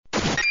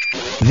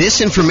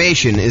This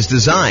information is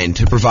designed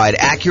to provide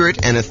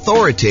accurate and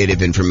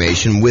authoritative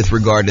information with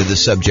regard to the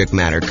subject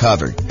matter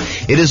covered.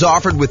 It is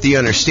offered with the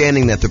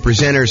understanding that the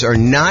presenters are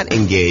not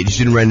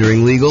engaged in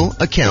rendering legal,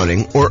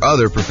 accounting, or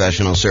other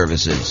professional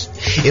services.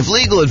 If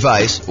legal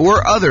advice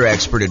or other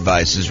expert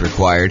advice is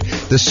required,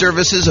 the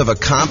services of a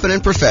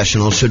competent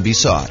professional should be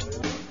sought.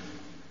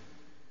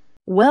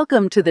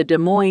 Welcome to the Des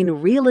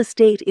Moines Real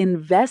Estate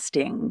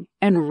Investing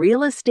and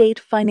Real Estate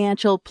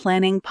Financial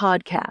Planning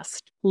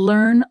Podcast.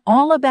 Learn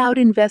all about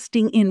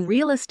investing in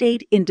real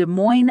estate in Des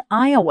Moines,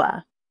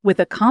 Iowa, with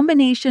a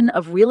combination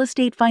of real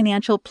estate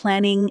financial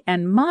planning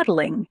and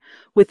modeling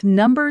with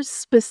numbers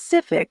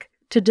specific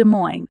to Des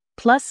Moines,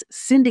 plus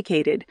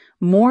syndicated,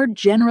 more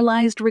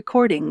generalized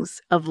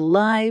recordings of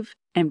live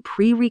and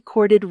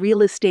pre-recorded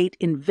real estate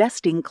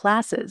investing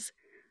classes,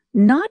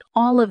 not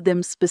all of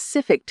them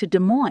specific to Des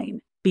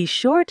Moines. Be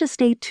sure to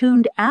stay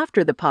tuned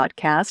after the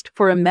podcast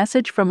for a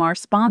message from our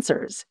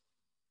sponsors.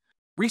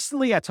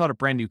 Recently, I taught a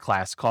brand new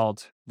class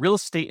called Real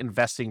Estate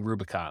Investing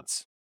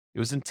Rubicons. It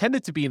was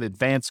intended to be an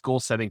advanced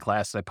goal-setting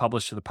class that I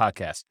published to the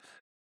podcast.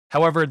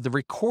 However, the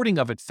recording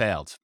of it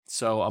failed,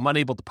 so I'm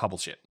unable to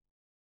publish it.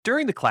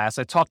 During the class,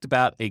 I talked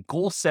about a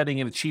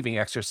goal-setting and achieving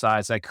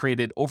exercise I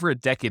created over a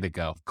decade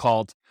ago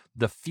called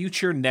the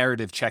Future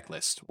Narrative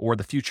Checklist, or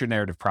the Future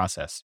Narrative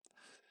Process.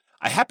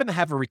 I happen to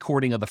have a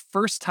recording of the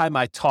first time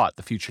I taught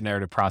the Future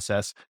Narrative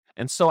Process,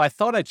 and so I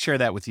thought I'd share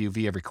that with you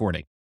via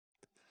recording.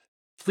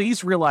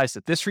 Please realize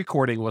that this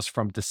recording was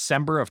from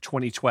December of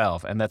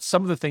 2012, and that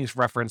some of the things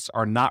referenced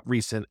are not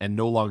recent and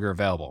no longer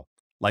available.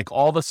 Like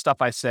all the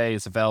stuff I say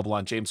is available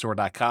on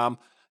jamesorr.com,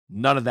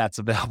 none of that's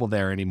available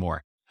there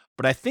anymore.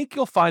 But I think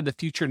you'll find the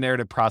Future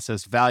Narrative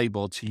Process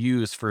valuable to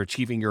use for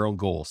achieving your own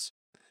goals.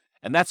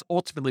 And that's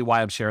ultimately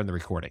why I'm sharing the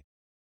recording.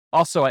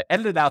 Also, I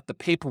edited out the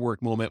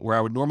paperwork moment where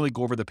I would normally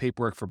go over the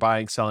paperwork for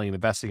buying, selling, and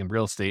investing in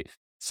real estate,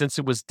 since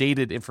it was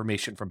dated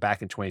information from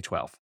back in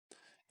 2012.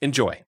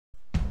 Enjoy.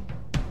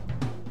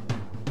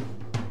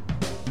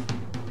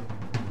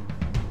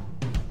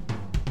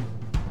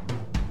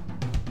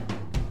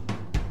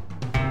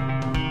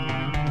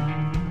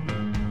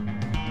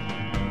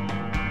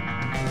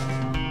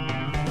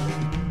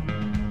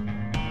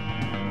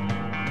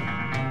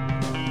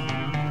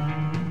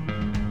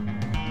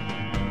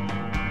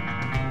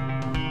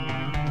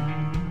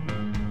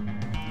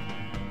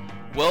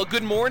 Well,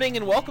 good morning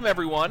and welcome,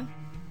 everyone.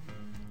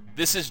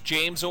 This is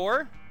James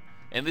Orr,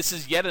 and this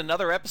is yet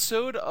another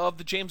episode of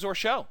The James Orr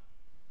Show.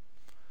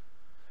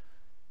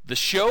 The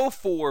show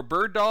for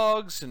bird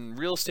dogs and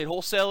real estate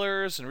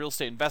wholesalers and real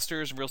estate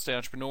investors and real estate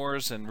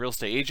entrepreneurs and real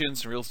estate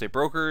agents and real estate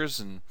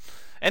brokers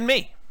and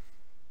me.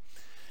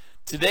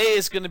 Today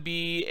is going to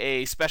be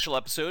a special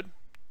episode.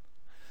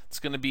 It's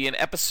going to be an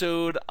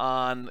episode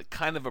on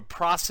kind of a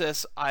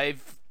process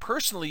I've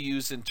personally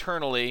used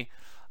internally,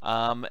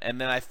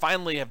 and then I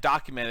finally have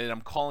documented.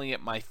 I'm calling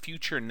it my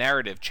Future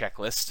Narrative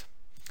Checklist.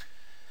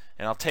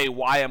 And I'll tell you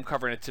why I'm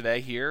covering it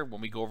today here when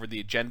we go over the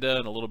agenda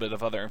and a little bit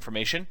of other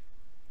information.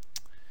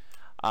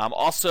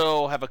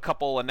 Also have a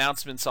couple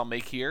announcements I'll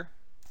make here.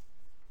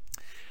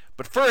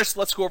 But first,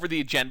 let's go over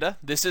the agenda.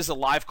 This is a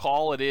live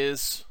call. It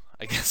is,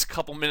 I guess, a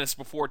couple minutes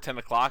before 10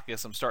 o'clock. I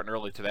guess I'm starting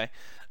early today.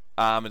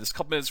 It's a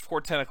couple minutes before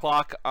 10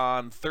 o'clock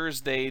on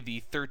Thursday,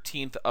 the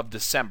 13th of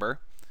December.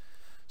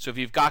 So if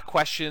you've got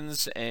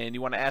questions and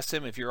you want to ask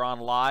them, if you're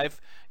on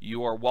live,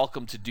 you are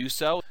welcome to do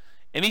so.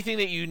 Anything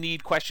that you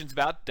need questions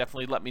about,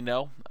 definitely let me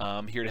know.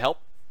 I'm here to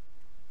help.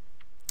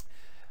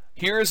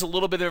 Here is a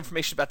little bit of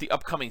information about the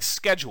upcoming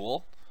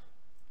schedule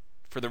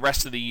for the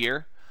rest of the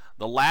year.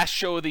 The last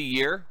show of the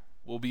year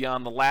will be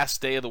on the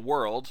last day of the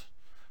world,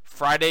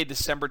 Friday,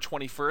 December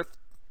 21st,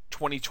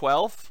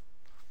 2012.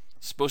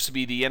 It's supposed to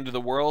be the end of the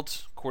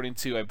world, according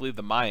to, I believe,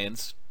 the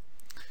Mayans.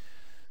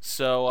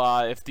 So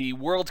if the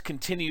world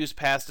continues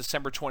past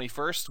December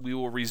 21st, we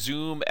will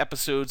resume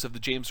episodes of the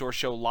James Orr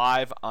Show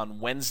live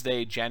on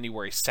Wednesday,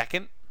 January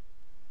 2nd.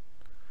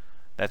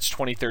 That's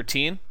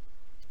 2013.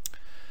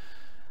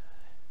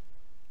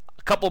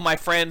 A couple of my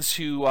friends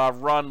who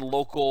run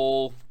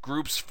local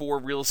groups for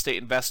real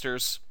estate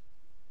investors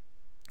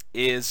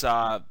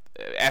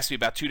asked me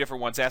about two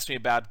different ones. Asked me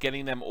about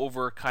getting them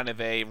over kind of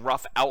a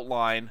rough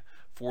outline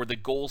for the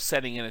goal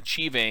setting and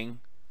achieving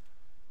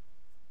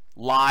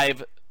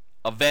live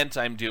event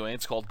I'm doing.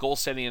 It's called Goal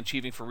Setting and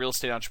Achieving for Real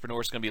Estate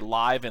Entrepreneurs. It's going to be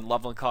live in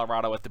Loveland,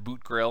 Colorado at the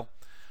Boot Grill,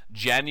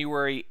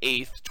 January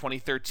 8th,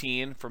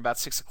 2013, from about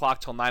 6 o'clock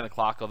till 9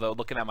 o'clock, although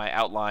looking at my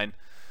outline,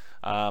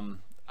 I'm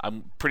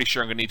pretty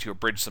sure I'm going to need to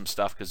abridge some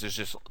stuff because there's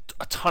just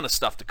a ton of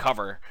stuff to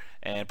cover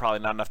and probably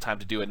not enough time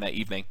to do it in that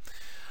evening.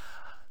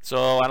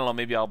 So, I don't know,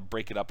 maybe I'll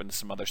break it up into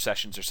some other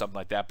sessions or something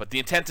like that. But the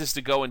intent is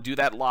to go and do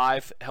that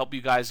live, help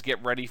you guys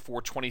get ready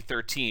for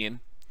 2013.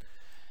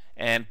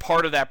 And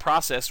part of that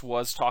process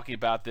was talking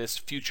about this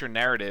future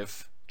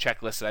narrative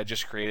checklist that I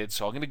just created.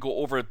 So I'm going to go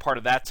over part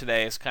of that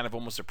today as kind of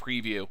almost a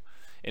preview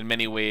in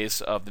many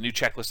ways of the new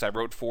checklist I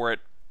wrote for it,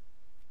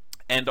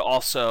 and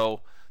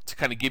also to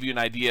kind of give you an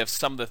idea of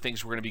some of the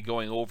things we're going to be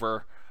going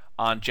over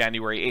on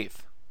January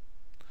 8th.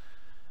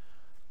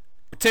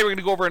 Today we're going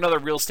to go over another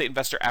real estate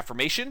investor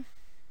affirmation.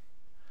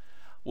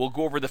 We'll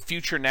go over the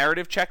future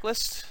narrative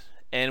checklist,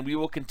 and we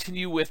will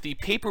continue with the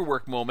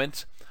paperwork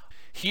moment.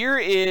 Here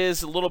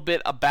is a little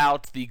bit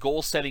about the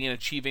goal setting and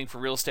achieving for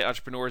real estate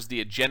entrepreneurs, the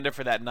agenda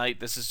for that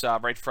night. This is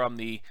right from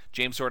the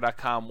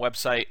jamesor.com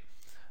website,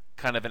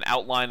 kind of an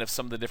outline of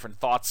some of the different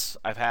thoughts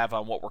I have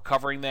on what we're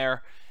covering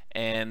there.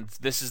 And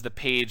this is the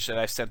page that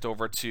I sent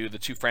over to the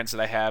two friends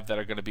that I have that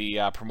are going to be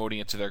promoting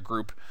it to their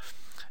group.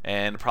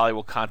 And probably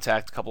will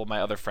contact a couple of my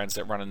other friends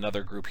that run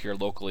another group here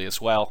locally as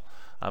well.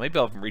 Maybe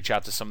I'll even reach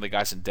out to some of the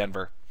guys in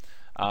Denver.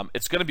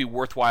 It's going to be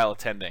worthwhile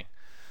attending.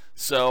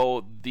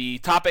 So the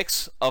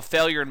topics of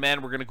failure in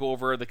men, we're going to go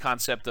over the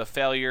concept of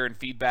failure and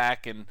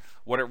feedback and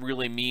what it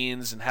really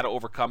means and how to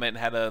overcome it and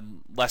how to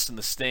lessen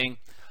the sting.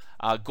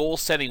 Goal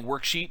setting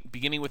worksheet,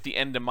 beginning with the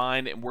end in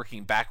mind and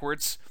working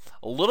backwards.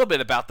 A little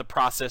bit about the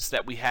process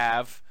that we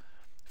have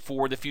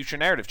for the future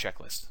narrative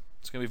checklist.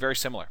 It's going to be very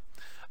similar.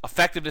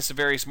 Effectiveness of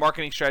various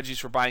marketing strategies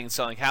for buying and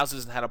selling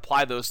houses and how to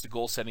apply those to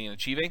goal setting and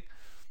achieving.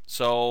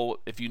 So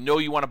if you know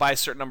you want to buy a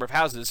certain number of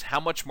houses, how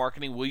much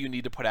marketing will you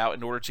need to put out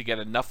in order to get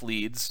enough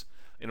leads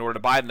in order to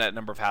buy that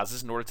number of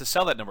houses, in order to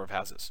sell that number of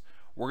houses?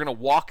 We're going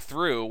to walk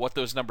through what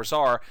those numbers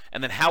are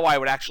and then how I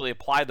would actually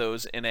apply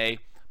those in a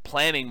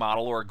planning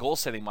model or a goal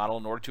setting model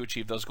in order to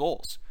achieve those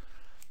goals.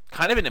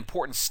 Kind of an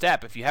important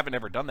step if you haven't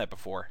ever done that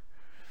before.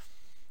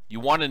 You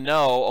want to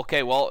know,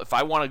 okay, well, if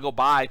I want to go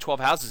buy 12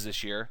 houses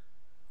this year,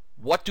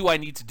 what do I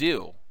need to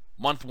do?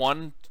 Month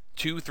 1,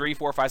 2, 3,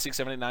 4, 5, 6,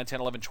 7, 8, 9,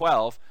 10, 11,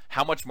 12.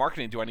 How much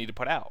marketing do I need to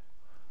put out?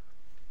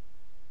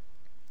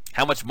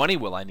 How much money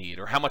will I need?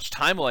 Or how much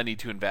time will I need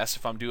to invest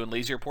if I'm doing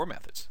lazy or poor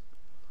methods?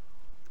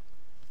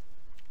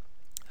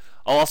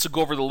 I'll also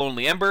go over the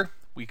Lonely Ember.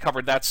 We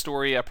covered that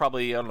story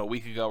probably, a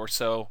week ago or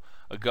so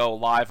ago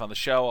live on the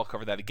show. I'll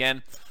cover that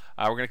again.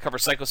 We're going to cover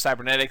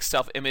psycho-cybernetics,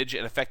 self-image,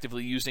 and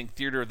effectively using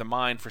theater of the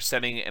mind for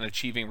setting and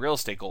achieving real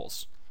estate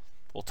goals.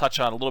 We'll touch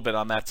on a little bit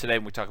on that today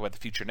when we talk about the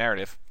future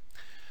narrative.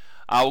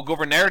 We'll go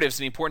over narratives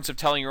and the importance of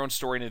telling your own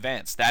story in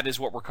advance. That is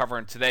what we're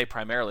covering today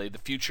primarily. The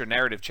future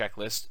narrative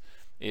checklist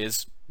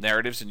is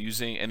narratives and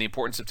the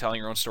importance of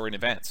telling your own story in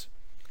advance.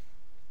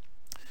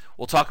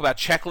 We'll talk about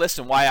checklists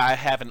and why I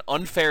have an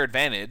unfair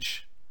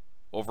advantage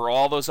over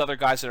all those other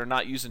guys that are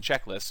not using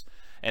checklists,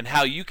 and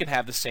how you can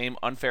have the same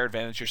unfair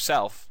advantage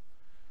yourself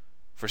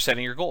for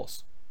setting your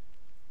goals.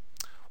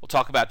 We'll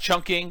talk about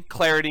chunking,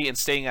 clarity, and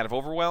staying out of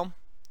overwhelm.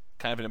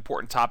 Kind of an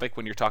important topic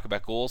when you're talking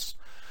about goals.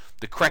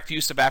 The correct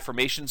use of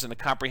affirmations and a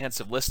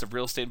comprehensive list of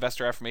real estate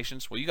investor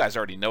affirmations. Well, you guys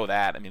already know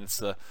that. I mean, it's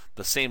the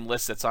same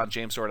list that's on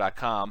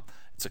jamesor.com.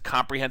 It's a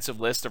comprehensive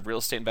list of real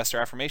estate investor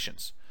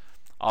affirmations.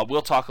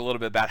 We'll talk a little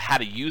bit about how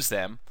to use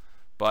them,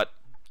 but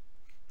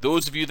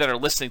those of you that are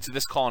listening to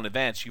this call in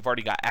advance, you've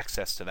already got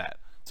access to that.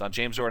 It's on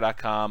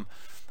jamesor.com.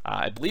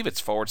 I believe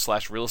it's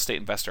 / real estate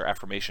investor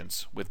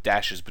affirmations with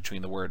dashes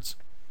between the words.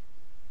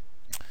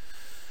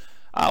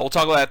 We'll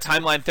talk about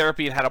timeline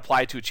therapy and how to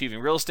apply it to achieving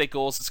real estate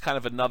goals. It's kind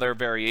of another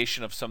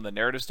variation of some of the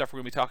narrative stuff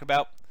we're going to be talking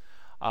about.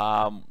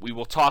 We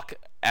will talk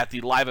at the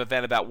live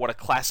event about what a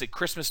classic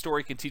Christmas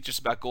story can teach us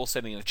about goal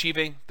setting and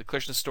achieving. The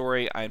Christmas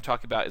story I am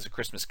talking about is A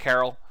Christmas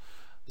Carol,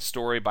 the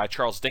story by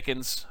Charles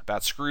Dickens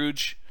about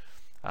Scrooge.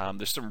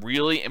 There's some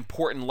really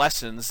important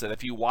lessons that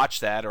if you watch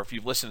that, or if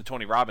you've listened to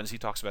Tony Robbins, he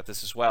talks about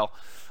this as well.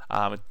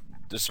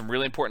 There's some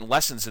really important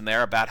lessons in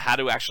there about how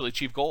to actually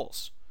achieve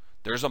goals.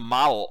 There's a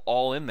model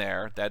all in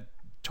there that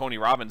Tony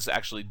Robbins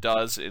actually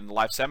does in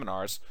live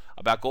seminars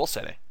about goal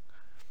setting.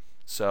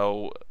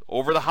 So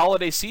over the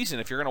holiday season,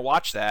 if you're going to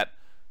watch that,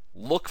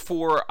 look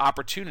for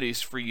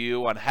opportunities for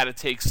you on how to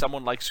take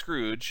someone like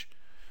Scrooge,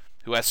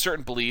 who has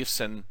certain beliefs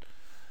and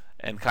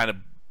kind of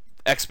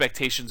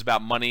expectations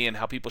about money and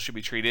how people should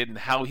be treated, and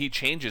how he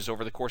changes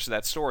over the course of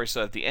that story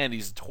so at the end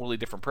he's a totally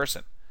different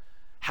person.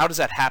 How does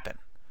that happen?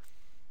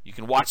 You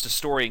can watch the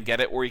story and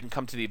get it, or you can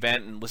come to the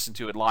event and listen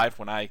to it live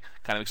when I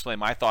kind of explain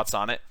my thoughts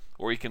on it,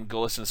 or you can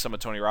go listen to some of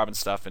Tony Robbins'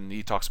 stuff and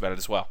he talks about it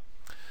as well.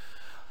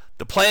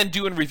 The plan,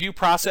 do, and review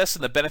process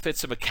and the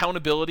benefits of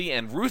accountability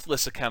and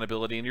ruthless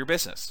accountability in your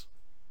business.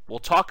 We'll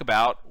talk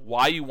about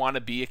why you want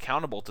to be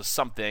accountable to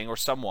something or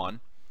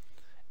someone,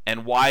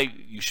 and why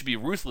you should be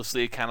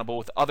ruthlessly accountable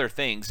with other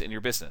things in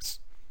your business.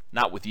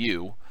 Not with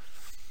you.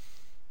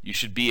 You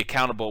should be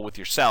accountable with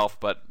yourself,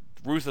 but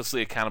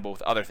ruthlessly accountable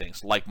with other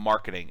things, like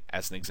marketing,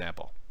 as an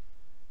example.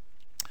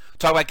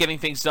 Talk about getting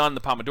things done,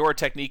 the Pomodoro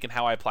technique, and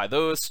how I apply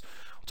those.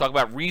 We'll talk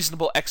about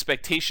reasonable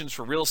expectations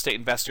for real estate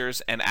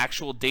investors and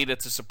actual data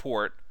to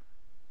support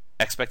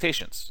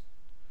expectations.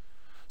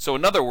 So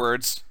in other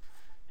words,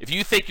 if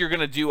you think you're going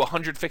to do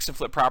 100 fix and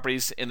flip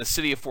properties in the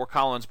city of Fort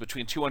Collins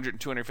between 200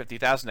 and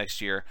 250,000 next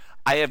year,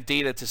 I have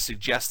data to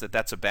suggest that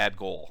that's a bad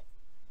goal.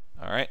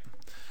 All right.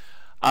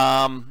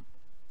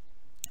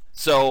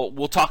 So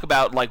we'll talk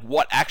about like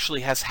what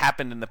actually has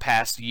happened in the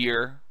past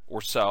year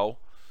or so,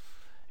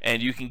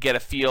 and you can get a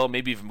feel,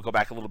 maybe even go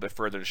back a little bit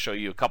further to show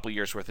you a couple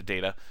years worth of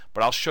data.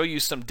 But I'll show you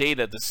some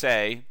data to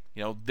say,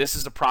 this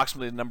is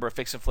approximately the number of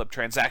fix and flip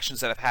transactions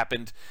that have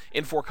happened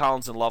in Fort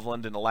Collins and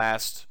Loveland in the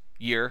last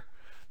year.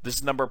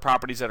 this number of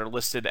properties that are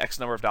listed X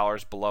number of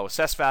dollars below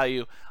assessed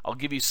value. I'll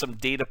give you some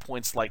data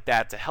points like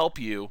that to help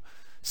you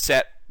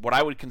set what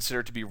I would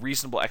consider to be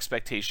reasonable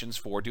expectations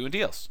for doing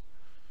deals.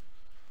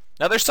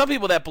 Now, there's some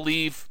people that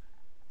believe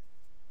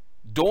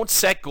don't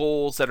set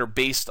goals that are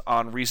based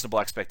on reasonable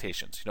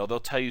expectations. They'll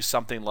tell you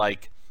something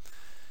like,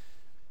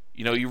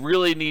 you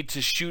really need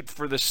to shoot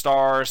for the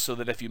stars so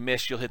that if you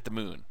miss, you'll hit the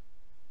moon.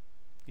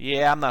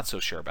 Yeah, I'm not so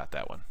sure about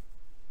that one.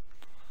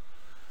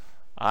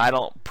 I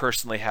don't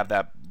personally have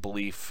that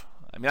belief.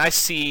 I mean, I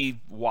see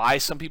why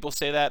some people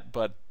say that,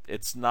 but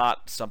it's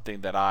not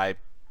something that I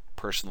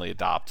personally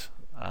adopt.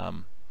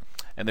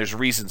 And there's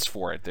reasons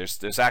for it.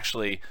 There's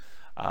actually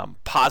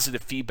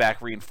positive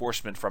feedback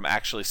reinforcement from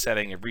actually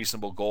setting a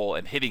reasonable goal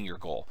and hitting your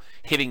goal,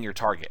 hitting your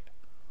target.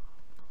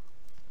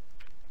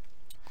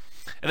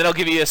 And then I'll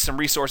give you some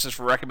resources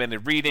for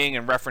recommended reading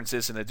and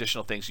references and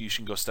additional things you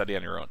should go study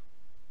on your own.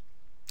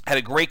 I had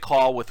a great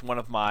call with one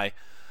of my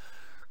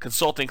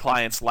consulting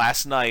clients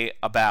last night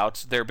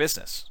about their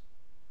business.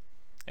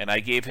 And I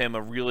gave him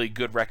a really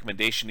good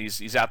recommendation.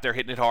 He's out there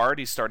hitting it hard.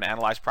 He's starting to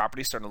analyze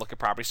properties, starting to look at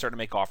properties, starting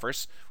to make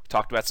offers. We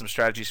talked about some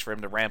strategies for him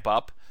to ramp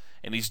up.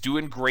 And he's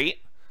doing great.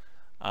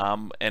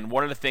 And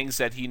one of the things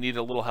that he needed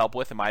a little help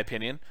with, in my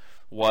opinion,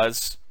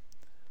 was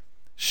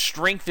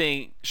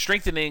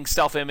strengthening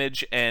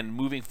self-image and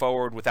moving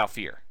forward without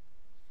fear.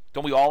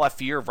 Don't we all have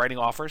fear of writing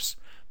offers?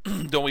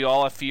 Don't we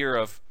all have fear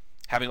of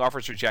having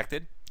offers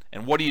rejected?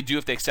 And what do you do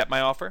if they accept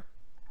my offer?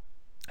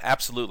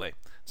 Absolutely.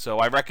 So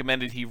I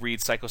recommended he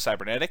read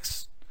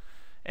Psycho-Cybernetics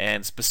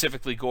and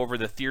specifically go over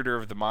the Theater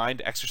of the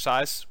Mind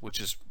exercise, which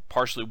is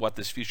partially what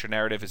this future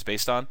narrative is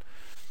based on.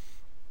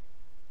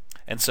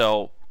 And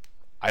so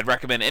I'd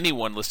recommend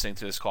anyone listening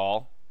to this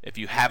call, if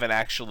you haven't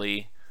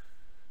actually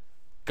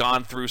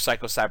gone through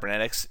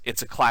Psycho-Cybernetics,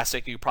 it's a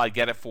classic. You can probably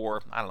get it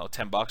for, I don't know,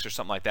 $10 or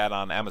something like that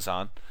on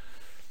Amazon.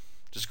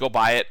 Just go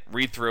buy it,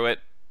 read through it.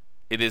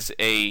 It is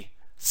a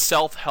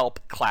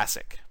self-help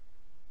classic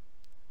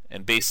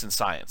and based in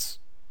science.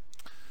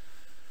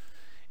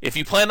 If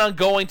you plan on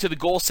going to the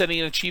Goal Setting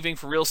and Achieving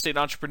for Real Estate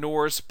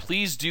Entrepreneurs,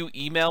 please do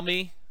email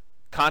me,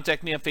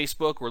 contact me on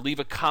Facebook, or leave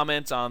a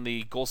comment on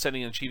the Goal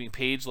Setting and Achieving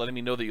page letting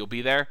me know that you'll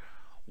be there.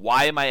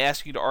 Why am I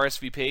asking you to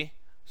RSVP?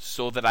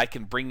 So that I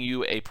can bring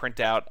you a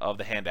printout of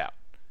the handout.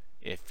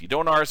 If you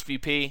don't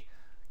RSVP,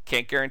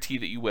 can't guarantee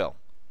that you will.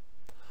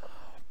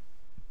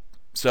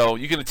 So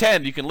you can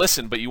attend, you can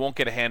listen, but you won't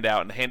get a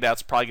handout, and the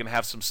handout's probably going to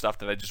have some stuff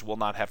that I just will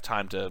not have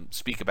time to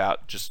speak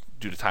about just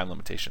due to time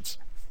limitations.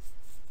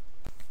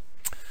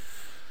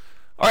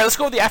 All right, let's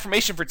go with the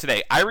affirmation for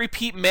today. I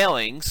repeat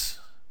mailings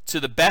to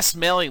the best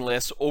mailing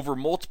list over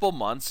multiple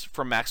months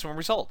for maximum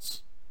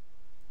results.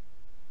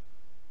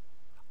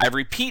 I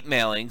repeat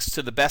mailings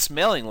to the best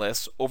mailing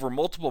lists over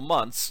multiple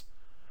months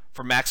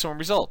for maximum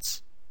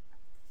results.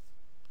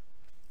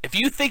 If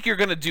you think you're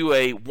going to do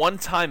a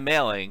one-time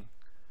mailing,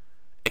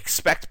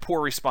 expect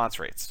poor response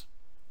rates.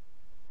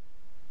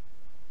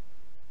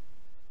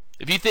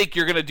 If you think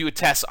you're going to do a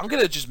test, I'm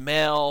going to just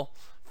mail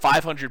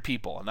 500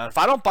 people. And if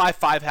I don't buy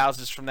 5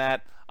 houses from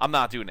that, I'm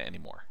not doing it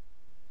anymore.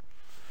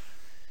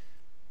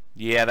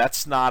 Yeah,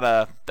 that's not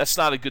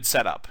a good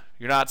setup.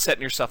 You're not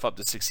setting yourself up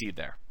to succeed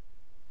there.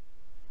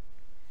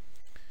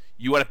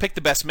 You want to pick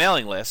the best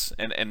mailing lists,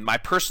 and my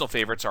personal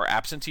favorites are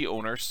absentee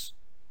owners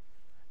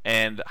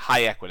and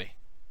high equity.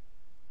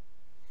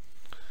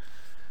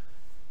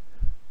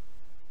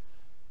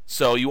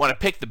 So you want to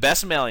pick the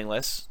best mailing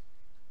lists,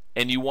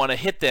 and you want to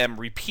hit them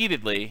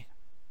repeatedly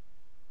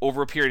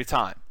over a period of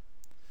time.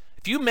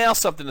 If you mail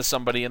something to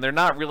somebody and they're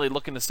not really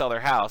looking to sell their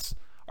house,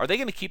 are they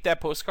going to keep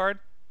that postcard?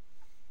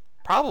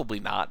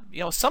 Probably not.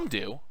 Some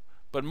do,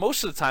 but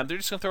most of the time they're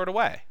just going to throw it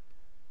away.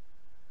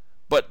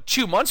 But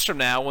 2 months from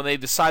now, when they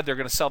decide they're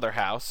going to sell their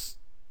house,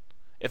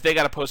 if they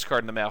got a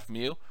postcard in the mail from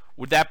you,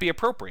 would that be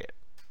appropriate?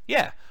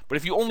 Yeah, but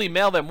if you only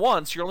mail them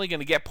once, you're only going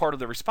to get part of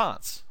the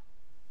response.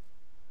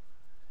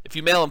 If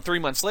you mail them 3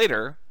 months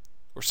later,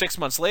 or 6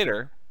 months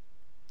later,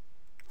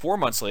 4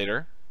 months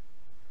later,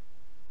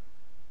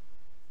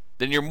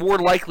 then you're more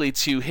likely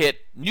to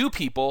hit new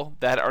people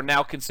that are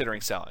now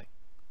considering selling.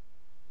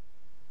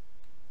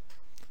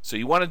 So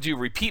you want to do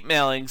repeat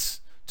mailings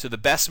to the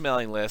best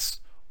mailing list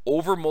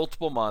over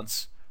multiple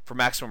months for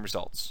maximum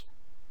results.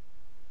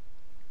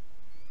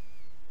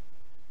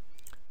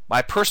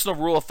 My personal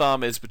rule of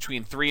thumb is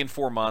between 3 and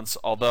 4 months,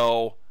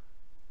 although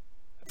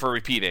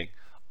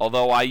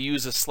I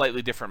use a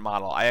slightly different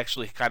model. I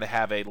actually kind of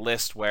have a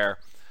list where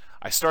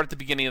I start at the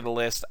beginning of the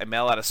list, I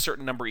mail out a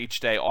certain number each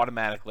day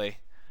automatically,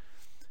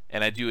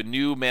 and I do a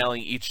new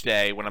mailing each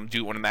day when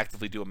I'm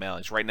actively doing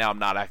mailings. Right now I'm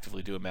not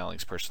actively doing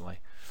mailings personally.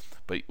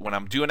 But when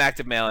I'm doing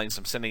active mailings,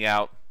 I'm sending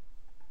out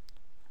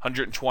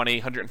 120,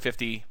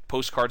 150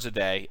 postcards a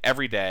day,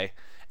 every day.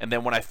 And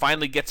then when I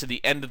finally get to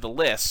the end of the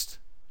list,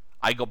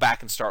 I go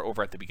back and start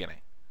over at the beginning.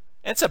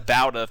 And it's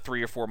about a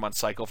 3 or 4 month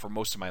cycle for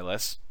most of my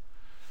lists.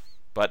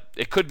 But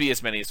it could be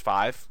as many as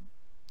 5.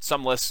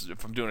 Some lists,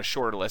 if I'm doing a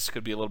shorter list,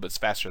 could be a little bit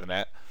faster than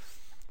that.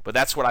 But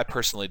that's what I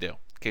personally do.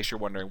 In case you're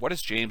wondering, what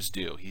does James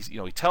do? He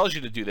tells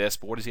you to do this,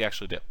 but what does he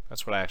actually do?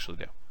 That's what I actually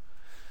do.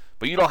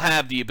 But you don't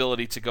have the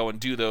ability to go and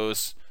do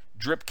those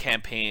drip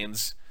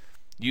campaigns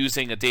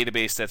using a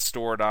database that's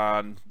stored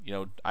on,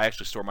 I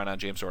actually store mine on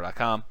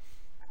jamesdoor.com.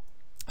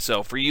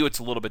 So for you, it's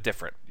a little bit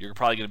different. You're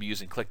probably going to be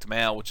using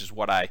click-to-mail, which is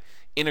what I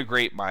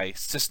integrate my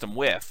system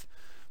with,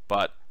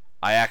 but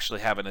I actually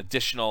have an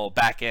additional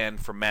back end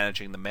for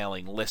managing the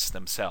mailing lists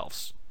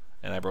themselves.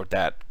 And I wrote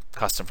that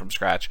custom from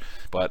scratch,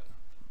 but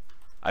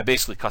I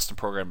basically custom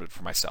programmed it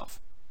for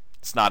myself.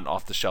 It's not an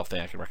off-the-shelf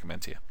thing I can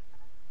recommend to you.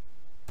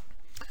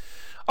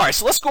 All right,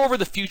 so let's go over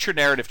the future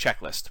narrative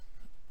checklist.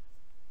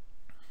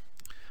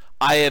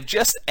 I have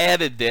just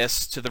added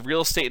this to the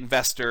real estate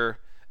investor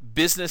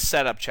business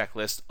setup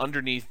checklist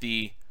underneath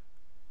the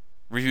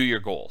review your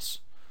goals.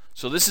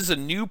 So this is a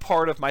new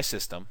part of my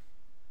system,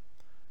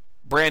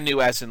 brand new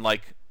as in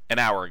like an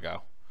hour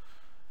ago.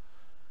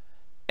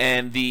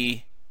 And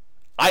the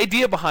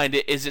idea behind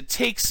it is it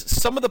takes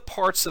some of the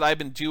parts that I've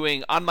been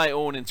doing on my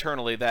own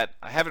internally that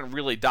I haven't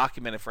really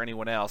documented for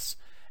anyone else,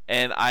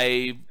 and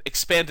I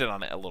expanded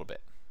on it a little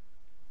bit.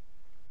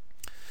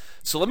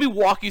 So let me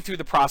walk you through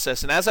the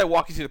process, and as I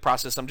walk you through the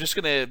process, I'm just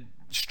going to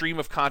stream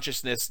of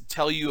consciousness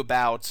tell you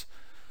about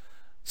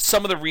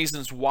some of the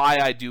reasons why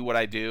I do what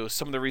I do,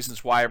 some of the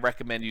reasons why I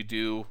recommend you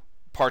do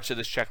parts of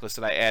this checklist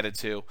that I added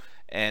to,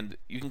 and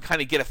you can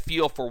kind of get a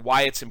feel for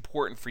why it's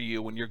important for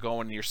you when you're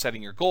going and you're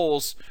setting your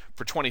goals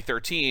for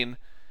 2013,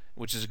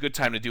 which is a good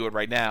time to do it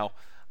right now,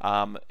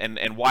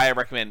 and why I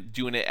recommend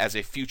doing it as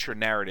a future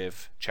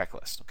narrative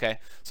checklist. Okay,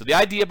 so the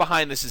idea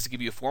behind this is to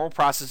give you a formal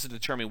process to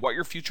determine what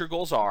your future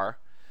goals are,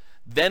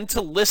 then to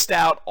list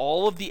out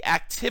all of the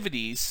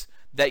activities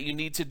that you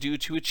need to do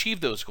to achieve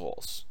those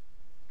goals.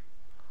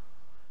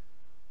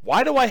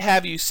 Why do I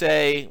have you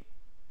say,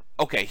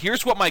 okay,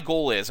 here's what my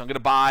goal is. I'm going to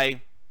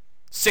buy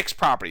 6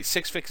 properties,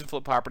 6 fix and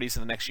flip properties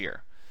in the next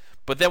year.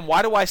 But then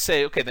why do I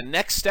say, okay, the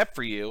next step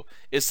for you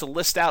is to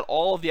list out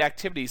all of the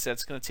activities that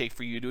it's going to take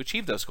for you to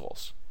achieve those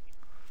goals?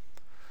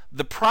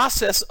 The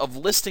process of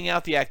listing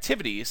out the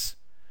activities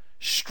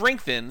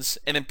strengthens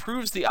and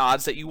improves the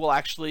odds that you will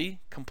actually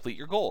complete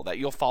your goal, that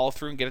you'll follow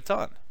through and get it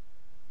done.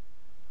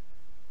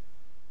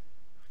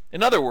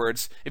 In other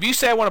words, if you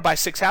say I want to buy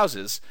 6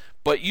 houses,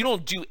 but you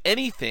don't do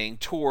anything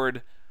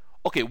toward,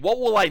 okay, what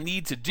will I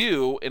need to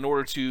do in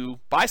order to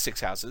buy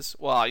 6 houses?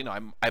 Well,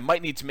 I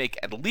might need to make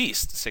at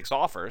least 6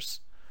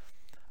 offers.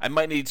 I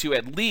might need to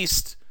at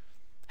least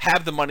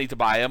have the money to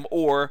buy them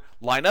or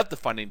line up the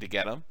funding to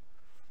get them.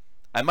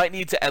 I might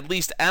need to at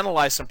least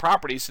analyze some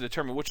properties to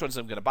determine which ones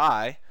I'm going to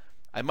buy.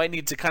 I might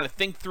need to kind of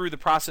think through the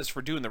process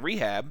for doing the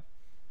rehab.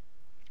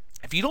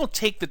 If you don't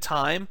take the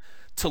time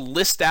to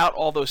list out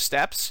all those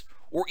steps,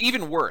 or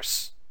even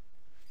worse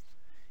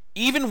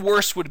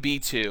would be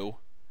to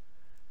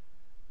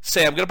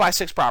say, I'm going to buy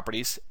 6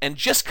 properties, and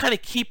just kind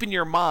of keep in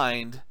your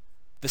mind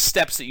the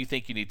steps that you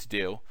think you need to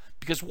do.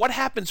 Because what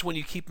happens when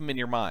you keep them in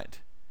your mind?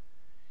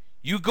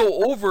 You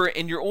go over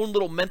in your own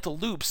little mental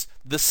loops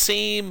the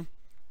same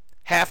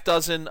half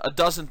dozen, a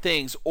dozen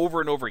things over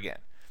and over again.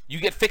 You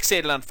get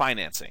fixated on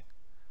financing.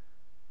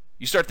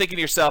 You start thinking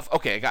to yourself,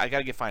 okay, I got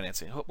to get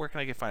financing. Where can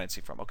I get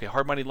financing from? Okay,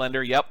 hard money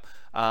lender, yep.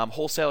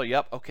 Wholesaler,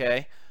 yep,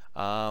 okay.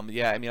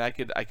 Yeah, I mean, I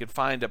could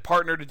find a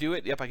partner to do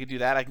it. Yep, I could do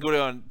that. I can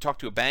go and talk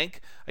to a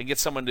bank. I can get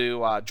someone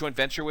to joint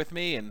venture with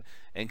me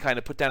and kind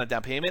of put down a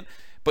down payment.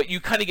 But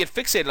you kind of get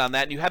fixated on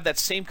that, and you have that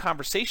same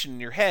conversation in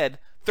your head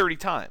 30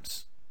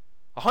 times,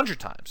 100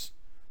 times,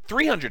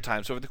 300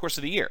 times over the course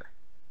of the year.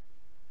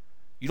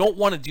 You don't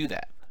want to do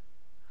that.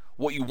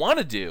 What you want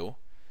to do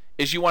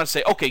is you want to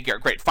say, okay,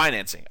 great,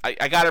 financing.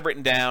 I got it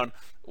written down.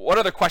 What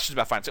other questions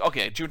about financing?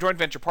 Okay, joint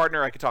venture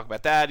partner, I could talk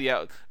about that.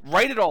 Yeah,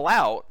 write it all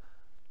out.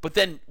 But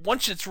then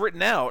once it's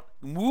written out,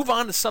 move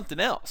on to something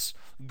else.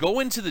 Go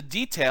into the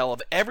detail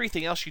of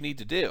everything else you need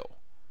to do.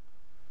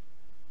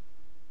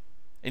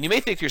 And you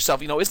may think to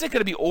yourself, isn't it going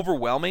to be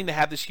overwhelming to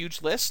have this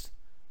huge list?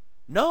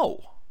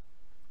 No.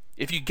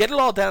 If you get it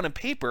all down in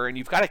paper and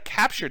you've got it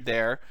captured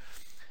there,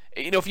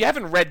 if you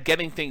haven't read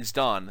Getting Things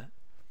Done,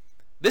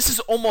 this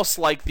is almost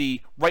like the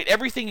write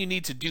everything you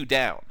need to do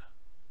down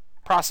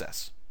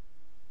process.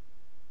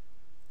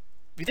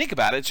 If you think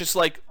about it, it's just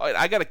like,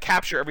 I got to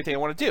capture everything I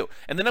want to do.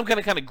 And then I'm going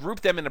to kind of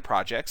group them into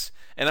projects,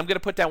 and I'm going to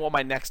put down what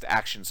my next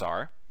actions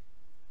are.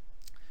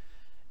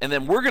 And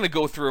then we're going to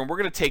go through, and we're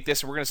going to take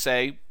this, and we're going to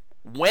say,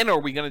 when are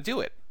we going to do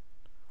it?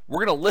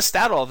 We're going to list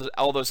out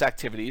all those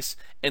activities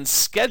and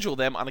schedule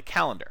them on a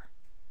calendar.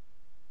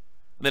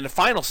 And then the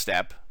final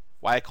step,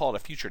 why I call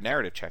it a future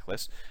narrative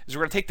checklist, is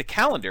we're going to take the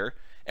calendar,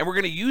 and we're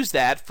going to use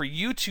that for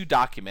you to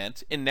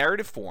document in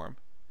narrative form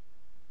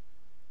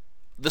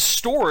the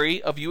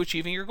story of you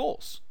achieving your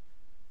goals.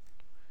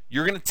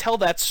 You're going to tell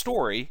that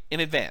story in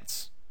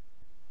advance.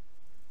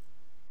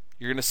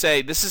 You're going to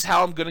say, this is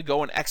how I'm going to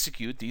go and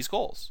execute these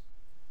goals.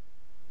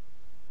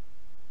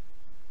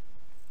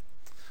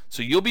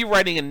 So you'll be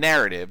writing a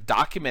narrative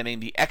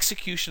documenting the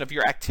execution of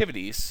your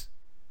activities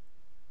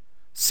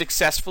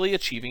successfully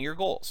achieving your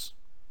goals.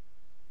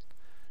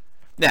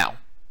 Now,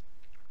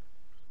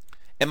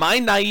 am I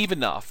naive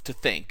enough to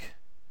think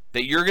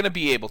that you're going to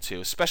be able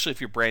to, especially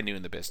if you're brand new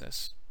in the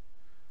business,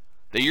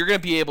 that you're going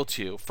to be able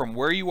to, from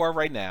where you are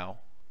right now,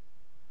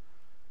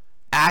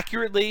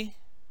 accurately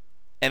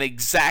and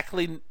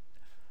exactly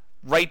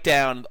write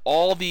down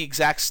all the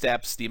exact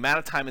steps, the amount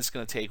of time it's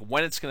going to take,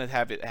 when it's going to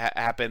have it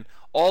happen,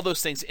 all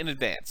those things in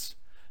advance.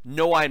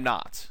 No, I'm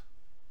not.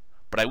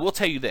 But I will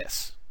tell you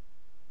this.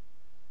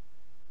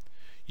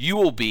 You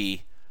will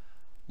be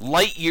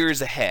light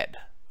years ahead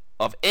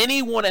of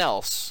anyone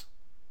else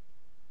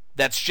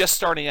that's just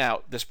starting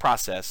out this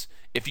process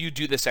if you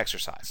do this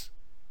exercise.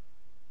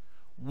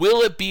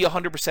 Will it be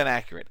 100%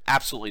 accurate?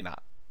 Absolutely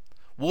not.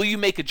 Will you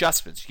make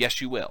adjustments?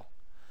 Yes, you will.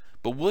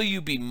 But will you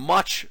be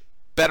much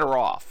better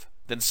off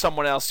than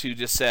someone else who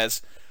just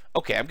says,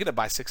 okay, I'm going to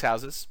buy 6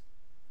 houses,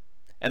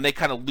 and they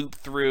kind of loop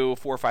through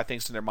 4 or 5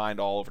 things in their mind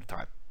all over the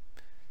time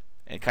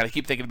and kind of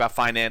keep thinking about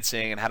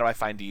financing and how do I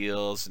find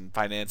deals and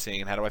financing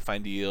and how do I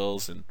find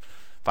deals and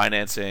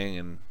financing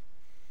and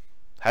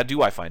how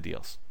do I find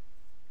deals?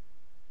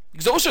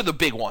 Because those are the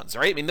big ones,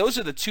 right? I mean, those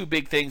are the 2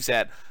 big things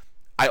that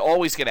I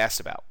always get asked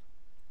about.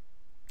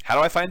 How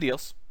do I find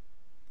deals?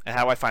 And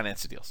how do I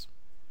finance the deals?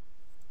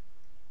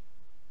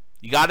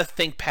 You got to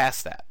think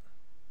past that.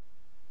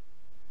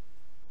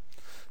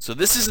 So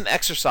this is an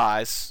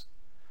exercise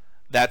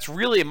that's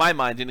really, in my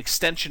mind, an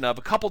extension of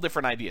a couple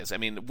different ideas. I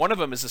mean, one of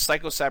them is the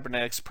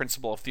psycho-cybernetics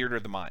principle of theater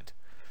of the mind.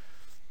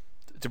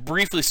 To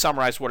briefly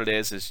summarize what it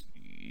is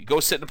you go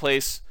sit in a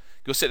place,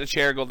 go sit in a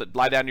chair, go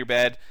lie down in your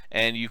bed,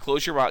 and you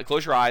close your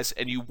eyes,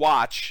 and you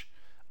watch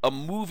a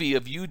movie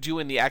of you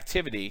doing the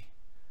activity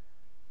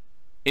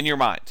in your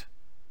mind.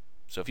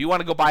 So if you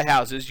want to go buy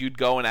houses, you'd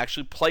go and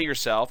actually play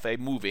yourself a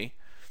movie,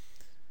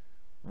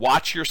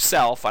 watch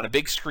yourself on a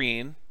big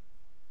screen,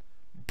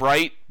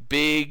 bright,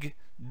 big,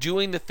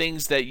 doing the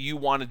things that you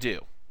want to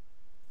do.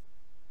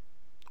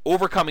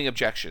 Overcoming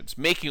objections,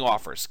 making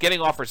offers, getting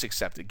offers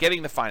accepted,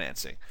 getting the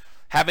financing,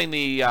 having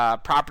the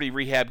property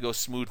rehab go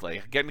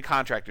smoothly, getting the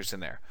contractors in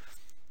there.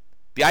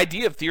 The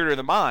idea of theater of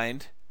the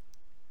mind,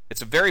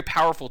 it's a very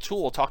powerful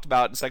tool talked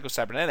about in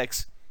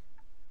psycho-cybernetics,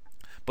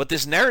 but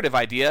this narrative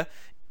idea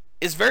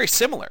is very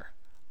similar.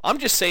 I'm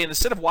just saying,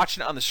 instead of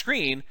watching it on the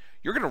screen,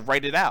 you're going to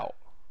write it out.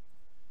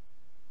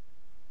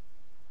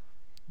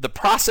 The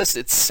process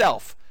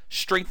itself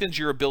strengthens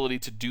your ability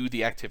to do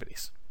the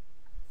activities.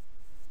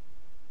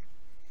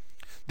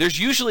 There's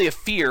usually a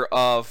fear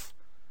of,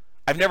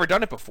 I've never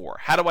done it before.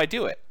 How do I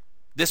do it?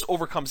 This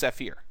overcomes that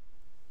fear.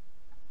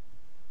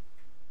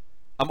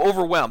 I'm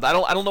overwhelmed. I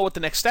don't know what the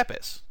next step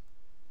is.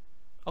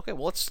 Okay,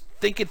 well, let's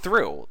think it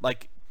through.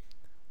 Like,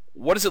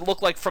 what does it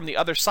look like from the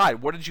other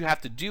side? What did you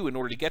have to do in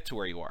order to get to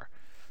where you are?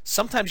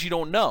 Sometimes you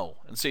don't know.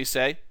 And so you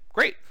say,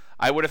 great,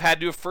 I would have had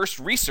to have first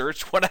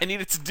researched what I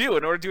needed to do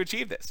in order to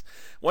achieve this.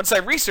 Once I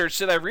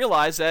researched it, I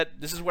realized that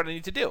this is what I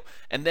need to do.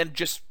 And then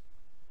just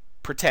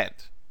pretend.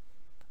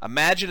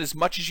 Imagine as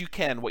much as you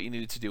can what you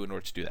needed to do in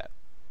order to do that.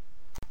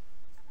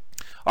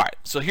 All right,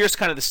 so here's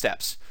kind of the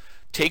steps.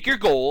 Take your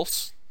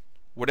goals,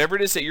 whatever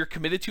it is that you're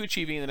committed to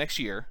achieving in the next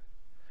year,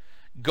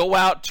 go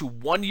out to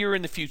 1 year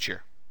in the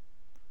future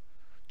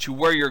to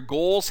where your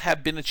goals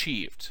have been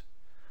achieved.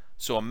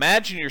 So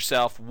imagine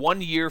yourself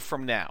 1 year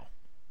from now.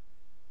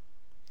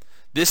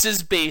 This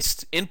is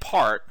based in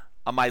part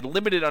on my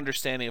limited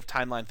understanding of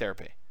timeline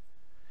therapy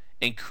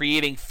and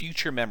creating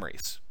future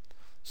memories.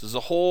 So there's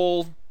a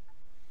whole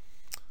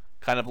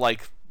kind of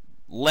like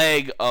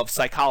leg of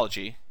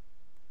psychology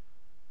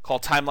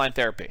called timeline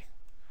therapy,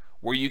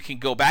 where you can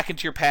go back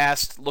into your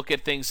past, look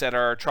at things that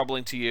are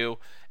troubling to you,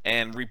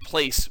 and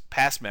replace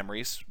past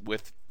memories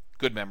with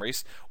good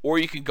memories. Or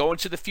you can go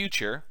into the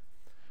future,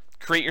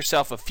 create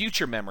yourself a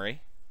future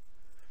memory,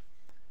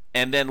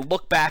 and then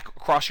look back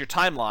across your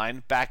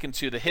timeline, back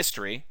into the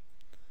history,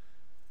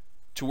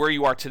 to where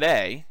you are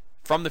today,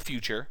 from the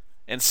future,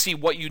 and see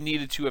what you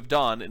needed to have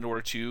done in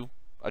order to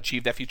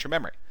achieve that future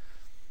memory.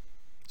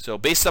 So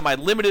based on my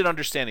limited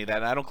understanding of that,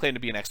 and I don't claim to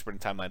be an expert in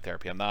timeline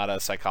therapy. I'm not a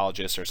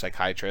psychologist or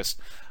psychiatrist,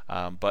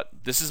 but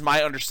this is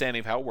my understanding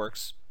of how it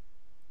works.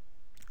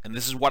 And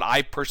this is what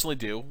I personally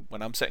do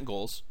when I'm setting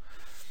goals.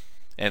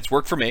 And it's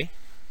worked for me.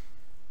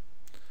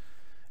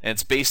 And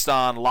it's based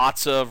on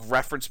lots of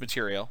reference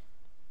material.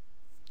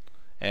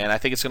 And I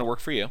think it's going to work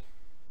for you.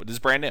 But this is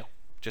brand new.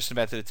 Just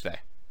invented it today.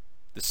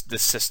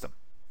 This system.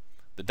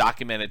 The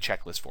documented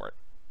checklist for it.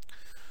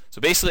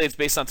 So basically it's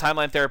based on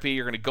timeline therapy.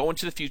 You're going to go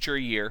into the future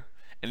a year.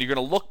 And you're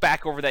going to look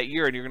back over that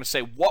year and you're going to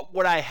say, what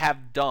would I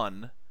have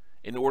done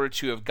in order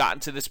to have gotten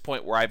to this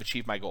point where I've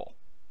achieved my goal?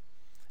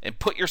 And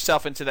put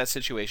yourself into that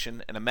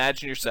situation and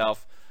imagine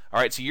yourself, all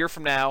right, it's a year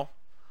from now.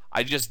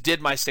 I just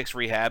did my 6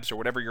 rehabs or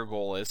whatever your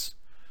goal is.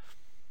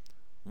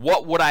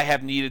 What would I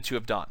have needed to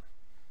have done?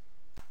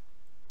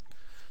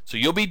 So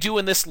you'll be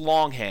doing this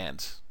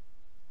longhand,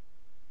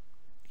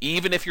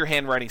 even if your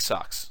handwriting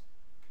sucks.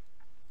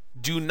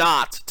 Do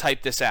not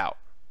type this out.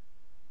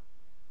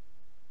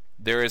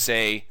 There is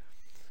a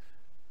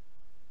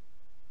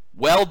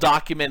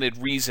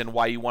well-documented reason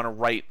why you want to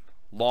write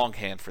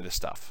longhand for this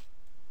stuff.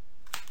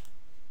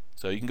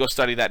 So you can go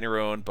study that on your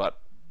own, but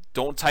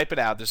don't type it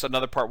out. There's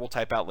another part we'll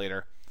type out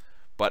later.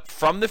 But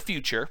from the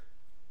future,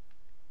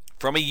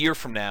 from a year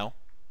from now,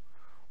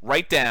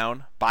 write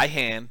down by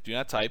hand, do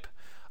not type,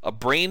 a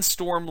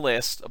brainstorm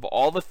list of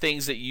all the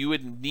things that you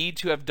would need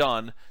to have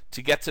done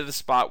to get to the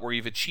spot where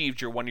you've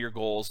achieved one of your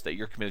goals that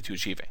you're committed to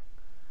achieving.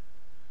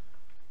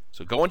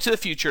 So go into the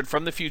future, and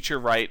from the future,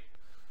 write,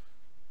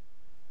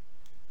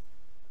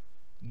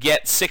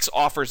 get 6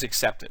 offers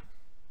accepted.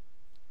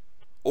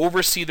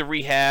 Oversee the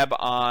rehab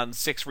on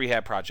 6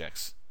 rehab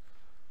projects.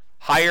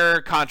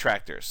 Hire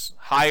contractors.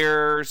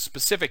 Hire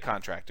specific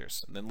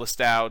contractors. And then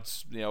list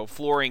out,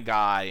 flooring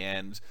guy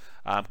and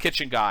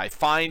kitchen guy.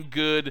 Find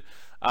good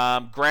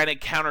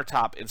granite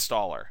countertop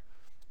installer.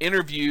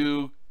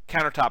 Interview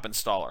countertop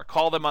installer.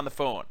 Call them on the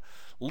phone.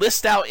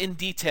 List out in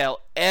detail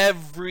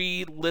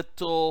every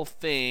little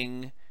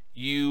thing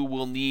you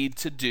will need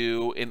to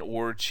do in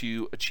order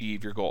to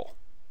achieve your goal.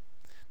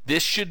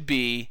 This should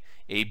be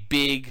a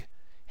big,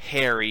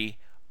 hairy,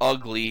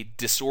 ugly,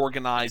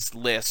 disorganized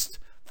list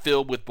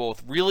filled with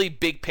both really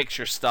big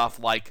picture stuff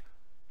like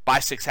buy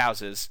 6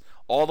 houses,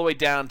 all the way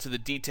down to the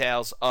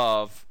details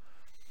of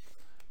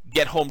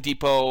get Home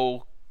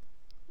Depot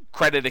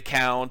credit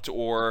account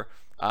or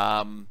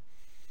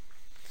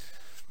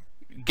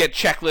get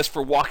checklist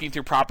for walking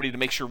through property to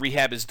make sure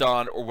rehab is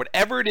done, or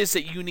whatever it is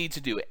that you need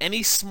to do.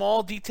 Any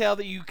small detail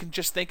that you can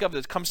just think of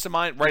that comes to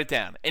mind, write it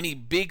down. Any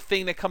big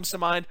thing that comes to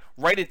mind,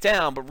 write it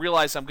down, but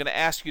realize I'm going to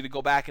ask you to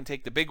go back and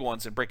take the big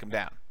ones and break them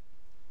down.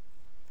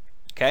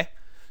 Okay?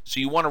 So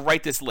you want to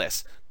write this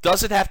list.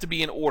 Does it have to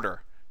be in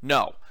order?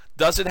 No.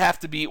 Does it have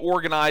to be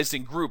organized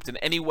and grouped in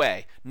any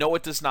way? No,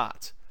 it does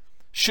not.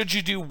 Should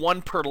you do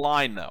 1 per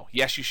line, though?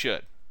 Yes, you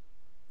should.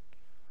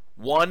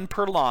 1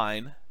 per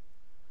line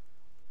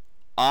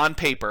on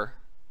paper.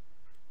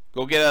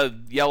 Go get a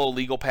yellow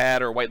legal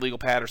pad or a white legal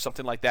pad or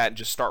something like that and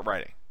just start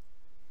writing.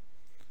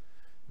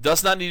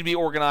 Does not need to be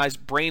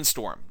organized.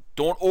 Brainstorm.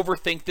 Don't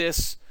overthink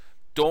this.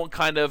 Don't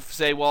kind of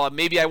say, well,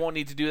 maybe I won't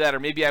need to do that or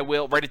maybe I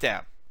will. Write it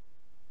down.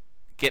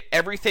 Get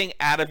everything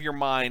out of your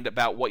mind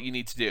about what you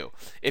need to do.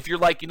 If you're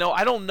like,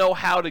 I don't know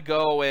how to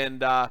go and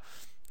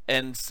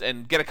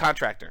get a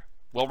contractor.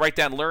 Well, write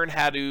down, learn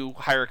how to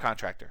hire a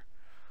contractor.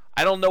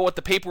 I don't know what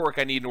the paperwork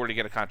I need in order to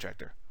get a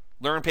contractor.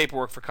 Learn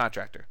paperwork for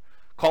contractor.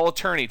 Call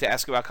attorney to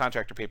ask about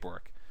contractor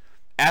paperwork.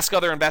 Ask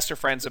other investor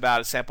friends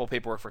about a sample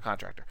paperwork for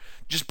contractor.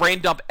 Just brain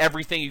dump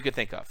everything you could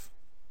think of.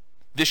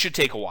 This should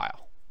take a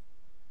while.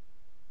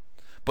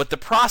 But the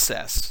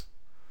process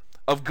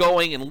of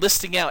going and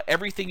listing out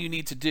everything you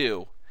need to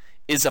do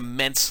is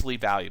immensely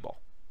valuable.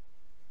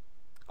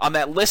 On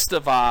that list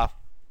of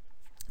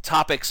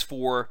topics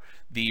for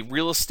the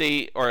real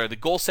estate or the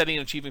goal setting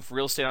and achieving for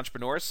real estate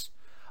entrepreneurs,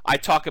 I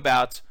talk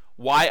about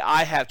why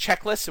I have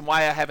checklists and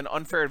why I have an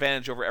unfair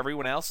advantage over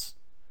everyone else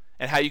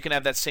and how you can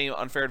have that same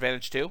unfair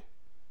advantage too.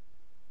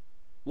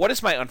 What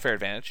is my unfair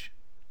advantage?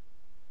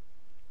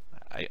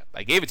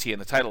 I gave it to you in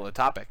the title of the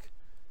topic.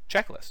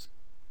 Checklist.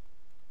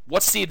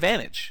 What's the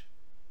advantage?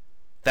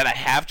 That I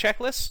have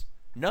checklists?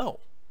 No.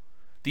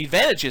 The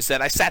advantage is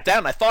that I sat down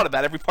and I thought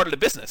about every part of the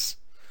business.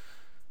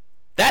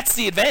 That's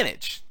the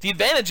advantage. The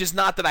advantage is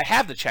not that I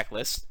have the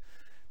checklist.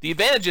 The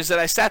advantage is that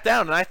I sat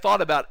down and I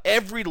thought about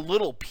every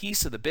little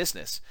piece of the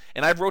business.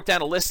 And I wrote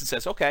down a list that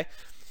says, okay,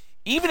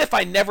 even if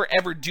I never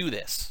ever do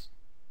this,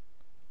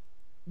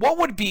 what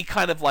would be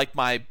kind of like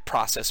my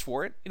process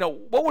for it?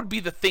 What would be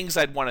the things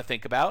I'd want to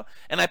think about?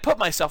 And I put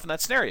myself in that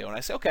scenario and I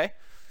say, okay,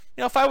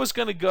 if I was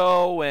going to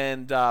go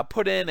and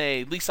put in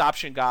a lease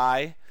option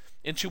guy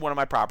into one of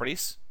my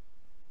properties,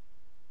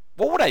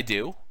 what would I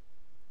do?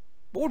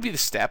 What would be the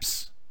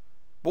steps?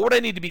 What would I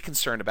need to be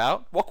concerned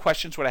about? What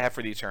questions would I have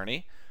for the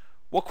attorney?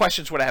 What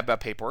questions would I have about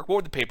paperwork? What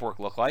would the paperwork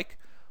look like?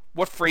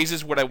 What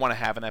phrases would I want to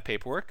have in that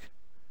paperwork?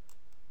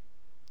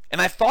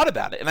 And I've thought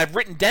about it, and I've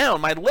written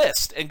down my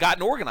list and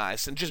gotten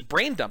organized and just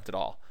brain dumped it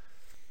all.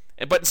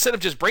 But instead of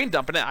just brain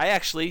dumping it, I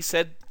actually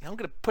said, I'm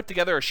going to put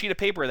together a sheet of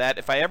paper that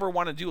if I ever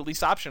want to do a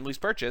lease option, lease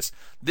purchase,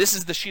 this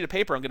is the sheet of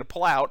paper I'm going to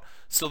pull out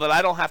so that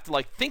I don't have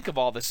to think of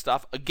all this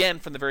stuff again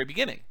from the very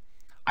beginning.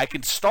 I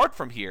can start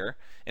from here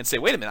and say,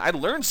 wait a minute, I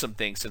learned some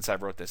things since I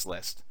wrote this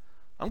list.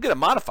 I'm going to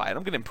modify it.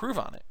 I'm going to improve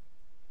on it.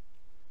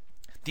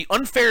 The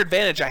unfair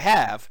advantage I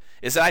have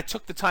is that I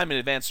took the time in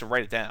advance to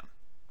write it down.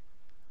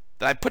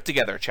 That I put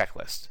together a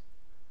checklist.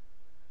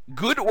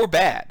 Good or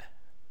bad.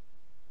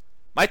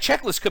 My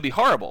checklist could be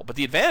horrible, but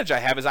the advantage I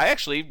have is I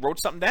actually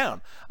wrote something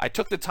down. I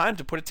took the time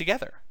to put it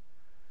together.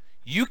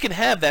 You can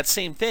have that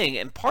same thing,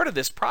 and part of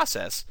this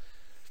process,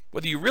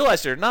 whether you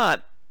realize it or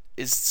not,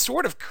 is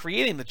sort of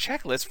creating the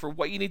checklist for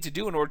what you need to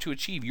do in order to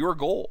achieve your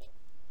goal.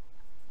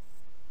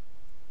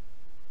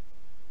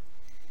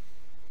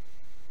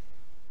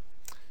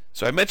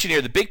 So I mentioned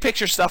here the big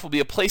picture stuff will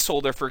be a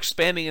placeholder for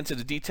expanding into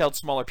the detailed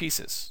smaller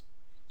pieces.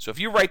 So if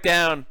you write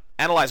down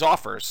analyze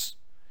offers,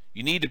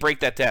 you need to break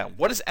that down.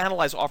 What does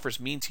analyze offers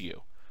mean to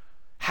you?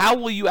 How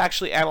will you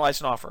actually analyze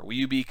an offer? Will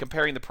you be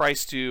comparing the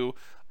price to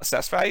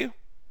assessed value?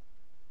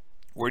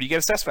 Where do you get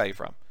assessed value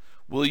from?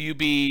 Will you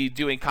be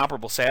doing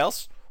comparable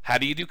sales? How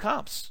do you do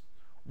comps?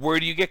 Where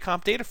do you get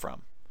comp data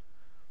from?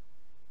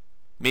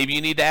 Maybe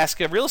you need to ask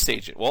a real estate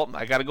agent. Well,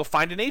 I got to go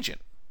find an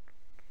agent.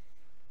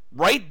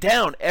 Write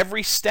down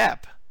every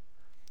step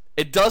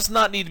It does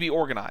not need to be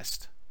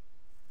organized.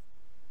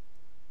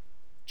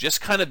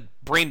 Just kind of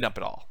brain dump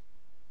it all.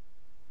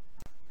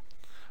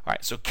 All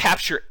right, so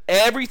capture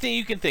everything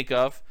you can think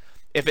of.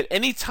 If at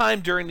any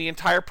time during the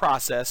entire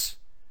process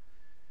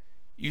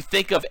you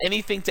think of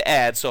anything to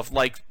add, so if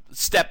like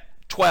step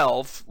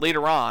 12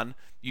 later on,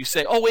 you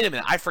say, oh, wait a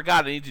minute, I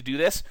forgot I need to do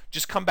this,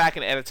 just come back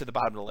and add it to the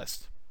bottom of the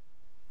list.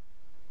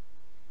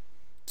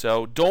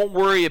 So don't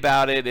worry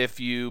about it if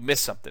you miss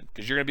something,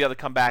 because you're going to be able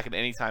to come back at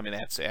any time and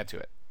add to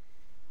it.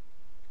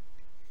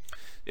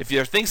 If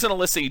there are things on a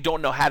list that you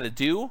don't know how to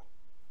do,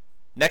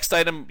 next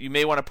item you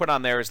may want to put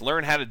on there is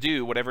learn how to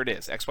do whatever it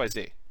is,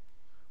 XYZ.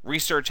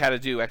 Research how to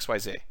do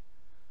XYZ.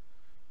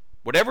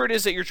 Whatever it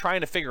is that you're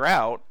trying to figure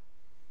out,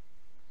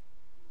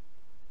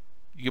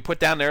 you can put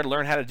down there and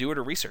learn how to do it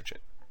or research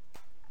it.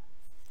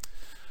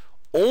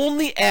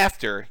 Only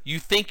after you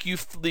think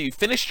you've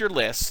finished your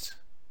list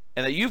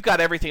and that you've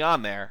got everything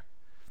on there,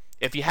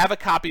 if you have a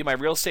copy of my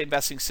Real Estate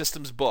Investing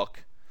Systems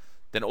book,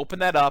 then open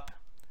that up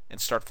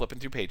and start flipping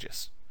through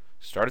pages.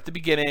 Start at the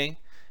beginning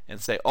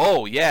and say,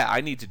 oh, yeah, I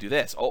need to do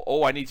this.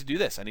 Oh, I need to do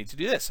this. I need to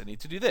do this. I need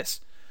to do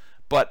this.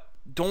 But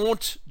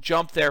don't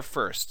jump there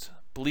first.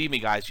 Believe me,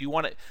 guys, you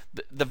want it.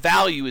 The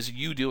value is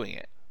you doing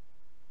it.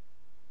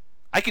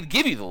 I could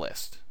give you the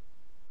list.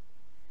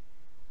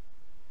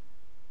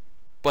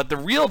 But the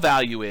real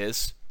value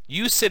is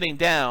you sitting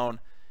down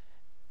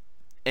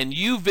and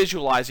you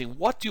visualizing,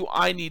 what do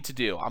I need to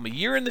do? I'm a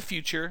year in the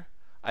future.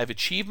 I've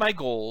achieved my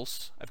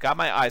goals. I've got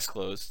my eyes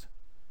closed.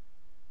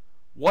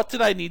 What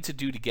did I need to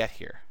do to get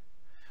here?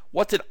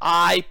 What did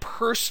I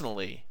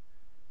personally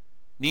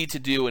need to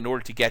do in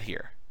order to get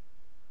here?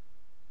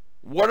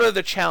 What are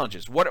the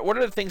challenges? What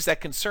are the things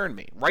that concern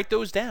me? Write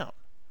those down.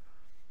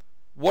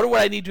 What would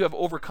I need to have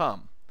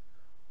overcome?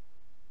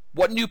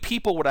 What new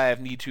people would I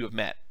have need to have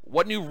met?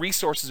 What new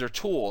resources or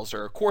tools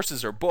or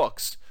courses or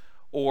books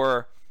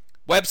or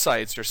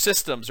websites or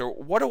systems, or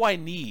what do I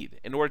need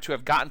in order to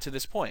have gotten to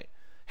this point?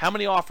 How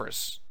many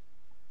offers?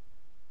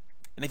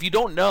 And if you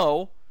don't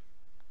know,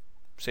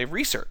 say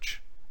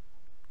research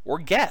or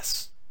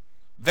guess.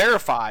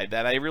 Verify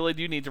that I really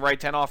do need to write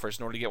 10 offers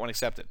in order to get one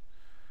accepted.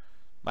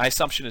 My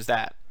assumption is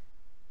that.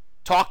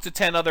 Talk to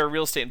 10 other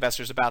real estate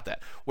investors about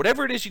that.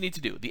 Whatever it is you need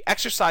to do, the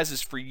exercise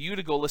is for you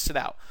to go list it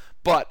out.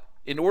 But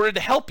in order to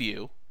help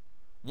you,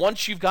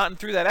 once you've gotten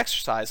through that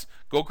exercise,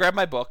 go grab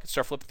my book and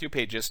start flipping through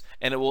pages,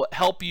 and it will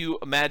help you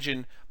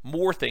imagine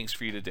more things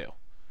for you to do.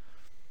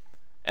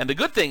 And the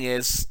good thing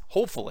is,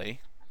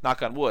 hopefully,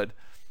 knock on wood,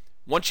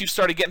 once you've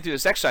started getting through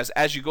this exercise,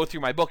 as you go through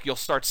my book, you'll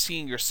start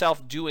seeing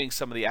yourself doing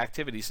some of the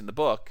activities in the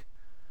book,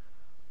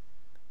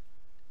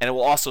 and it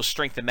will also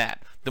strengthen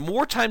that. The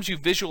more times you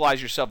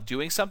visualize yourself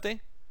doing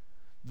something,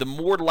 the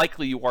more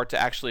likely you are to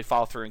actually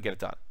follow through and get it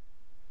done.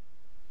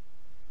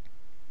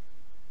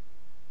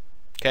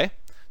 Okay?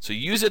 So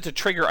use it to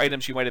trigger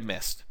items you might have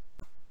missed.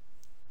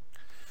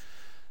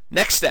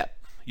 Next step,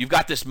 you've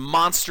got this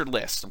monster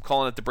list. I'm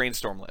calling it the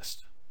brainstorm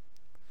list.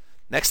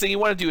 Next thing you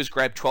want to do is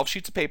grab 12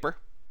 sheets of paper,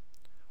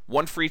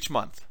 one for each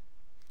month.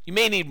 You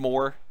may need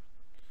more,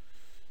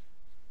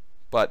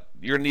 but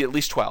you're going to need at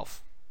least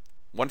 12.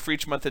 One for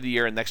each month of the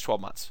year in the next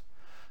 12 months.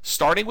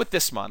 Starting with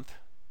this month,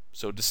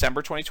 so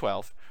December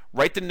 2012,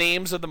 write the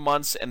names of the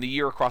months and the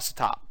year across the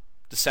top.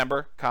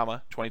 December,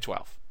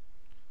 2012.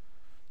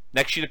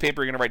 Next sheet of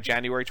paper, you're going to write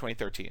January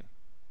 2013.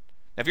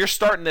 Now, if you're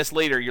starting this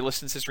later, you're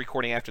listening to this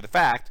recording after the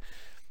fact,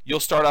 you'll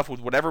start off with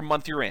whatever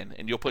month you're in,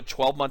 and you'll put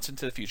 12 months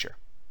into the future.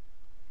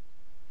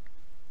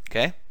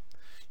 Okay?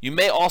 You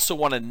may also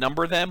want to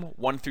number them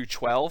 1 through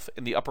 12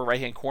 in the upper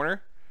right-hand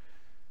corner.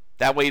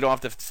 That way you don't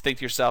have to think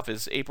to yourself,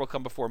 is April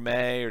come before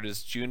May, or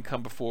does June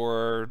come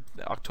before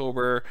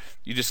October?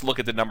 You just look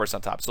at the numbers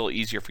on top. It's a little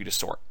easier for you to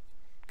sort.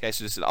 Okay,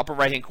 so this is the upper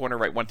right-hand corner,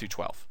 write 1 through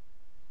 12.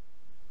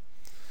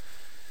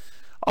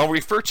 I'll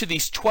refer to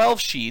these 12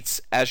 sheets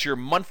as your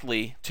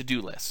monthly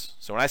to-do list.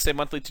 So when I say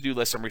monthly to-do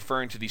list, I'm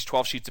referring to these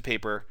 12 sheets of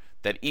paper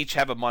that each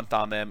have a month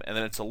on them, and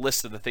then it's a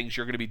list of the things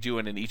you're going to be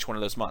doing in each one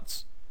of those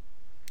months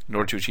in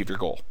order to achieve your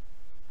goal.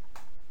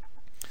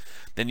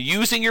 Then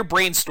using your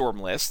brainstorm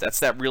list,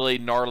 that's that really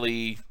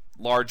gnarly,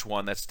 large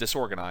one that's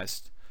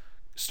disorganized,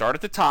 start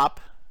at the top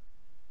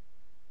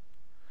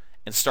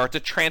and start to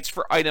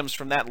transfer items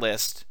from that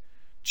list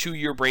to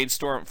your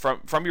brainstorm,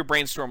 from your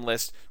brainstorm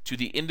list to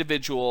the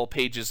individual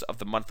pages of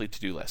the monthly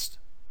to-do list.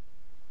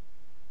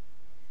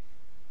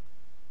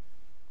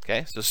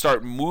 Okay, so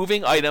start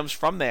moving items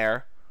from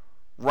there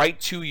right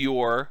to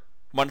your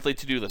monthly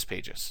to-do list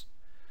pages.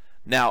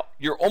 Now,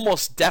 you're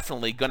almost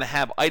definitely going to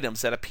have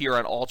items that appear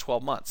on all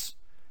 12 months.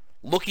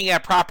 Looking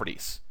at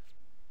properties,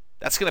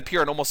 that's going to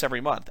appear on almost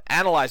every month.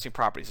 Analyzing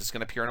properties is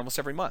going to appear on almost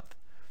every month.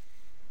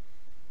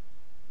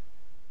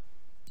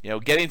 You know,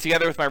 getting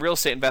together with my real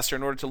estate investor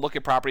in order to look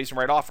at properties and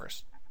write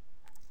offers.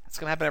 That's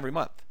going to happen every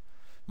month.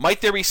 Might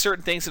there be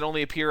certain things that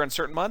only appear on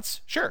certain months?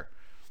 Sure.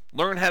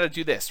 Learn how to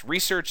do this.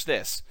 Research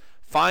this.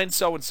 Find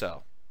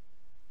so-and-so.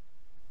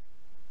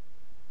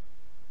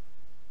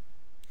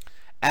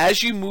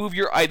 As you move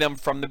your item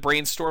from the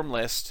brainstorm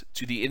list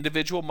to the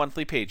individual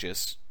monthly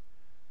pages,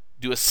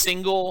 do a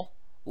single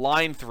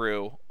line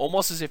through,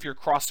 almost as if you're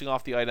crossing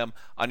off the item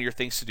on your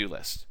things to do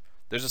list.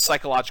 There's a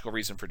psychological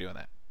reason for doing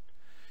that.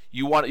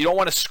 You don't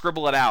want to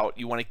scribble it out.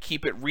 You want to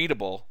keep it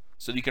readable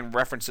so that you can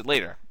reference it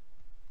later.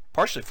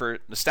 Partially for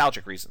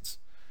nostalgic reasons.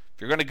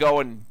 If you're going to go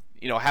and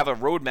have a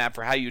roadmap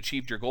for how you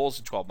achieved your goals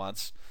in 12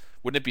 months,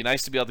 wouldn't it be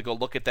nice to be able to go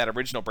look at that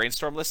original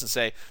brainstorm list and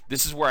say,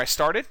 this is where I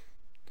started?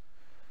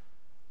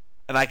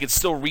 And I could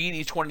still read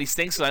each one of these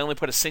things because I only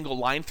put a single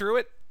line through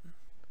it?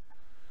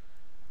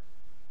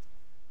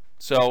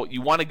 So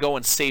you want to go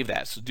and save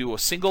that. So do a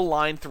single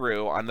line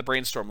through on the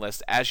brainstorm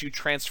list as you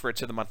transfer it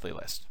to the monthly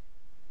list.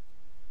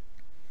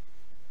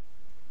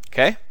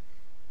 Okay?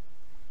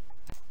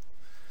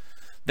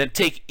 Then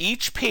take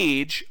each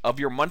page of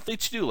your monthly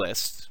to-do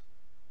list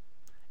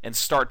and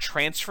start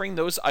transferring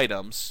those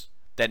items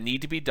that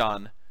need to be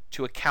done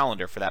to a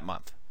calendar for that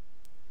month.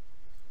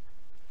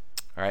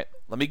 All right,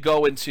 let me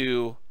go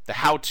into the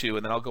how-to,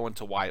 and then I'll go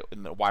into why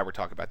we're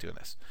talking about doing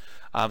this.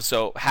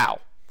 So how?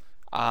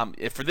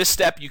 If for this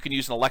step, you can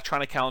use an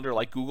electronic calendar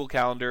like Google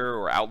Calendar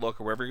or Outlook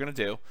or whatever you're going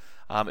to do.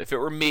 If it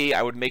were me,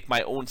 I would make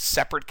my own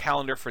separate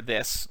calendar for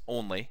this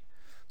only.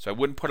 So I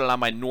wouldn't put it on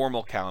my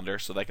normal calendar,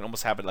 so that I can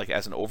almost have it like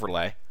as an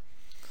overlay.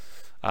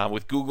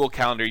 With Google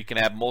Calendar, you can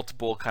have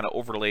multiple kind of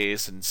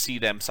overlays and see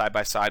them side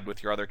by side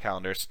with your other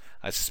calendars.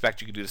 I suspect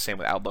you can do the same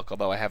with Outlook,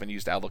 although I haven't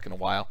used Outlook in a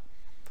while.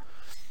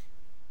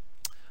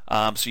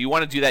 So you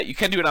want to do that. You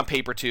can do it on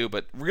paper too,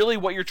 but really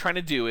what you're trying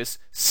to do is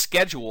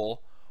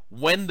schedule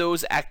when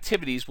those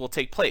activities will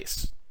take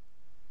place.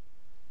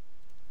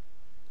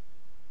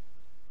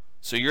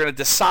 So you're going to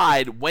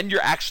decide when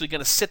you're actually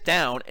going to sit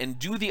down and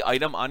do the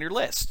item on your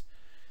list.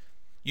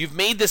 You've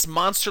made this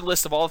monster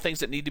list of all the things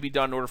that need to be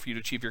done in order for you to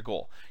achieve your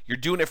goal. You're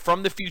doing it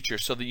from the future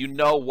so that you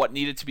know what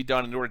needed to be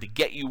done in order to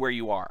get you where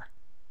you are.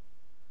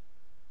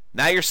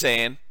 Now you're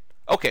saying,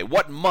 okay,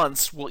 what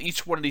months will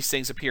each one of these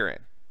things appear in?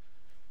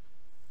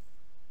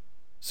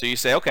 So you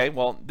say, okay,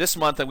 well, this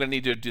month I'm going to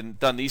need to have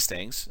done these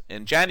things.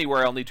 In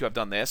January, I'll need to have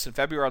done this. In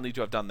February, I'll need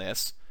to have done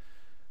this.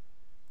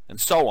 And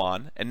so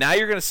on. And now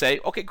you're going to say,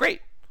 okay,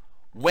 great.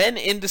 When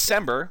in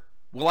December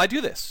will I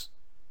do this?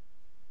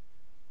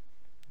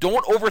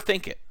 Don't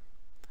overthink it,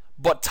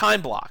 but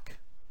time block.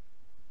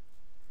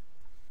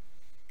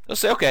 They'll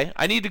say, okay,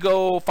 I need to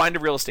go find a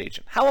real estate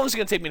agent. How long is it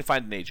going to take me to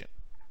find an agent?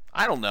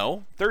 I don't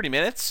know, 30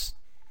 minutes?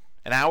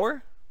 An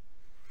hour?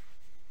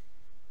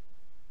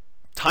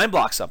 Time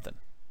block something.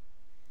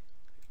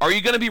 Are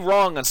you going to be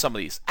wrong on some of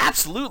these?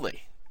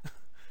 Absolutely.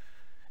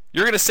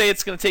 You're going to say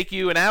it's going to take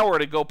you an hour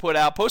to go put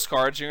out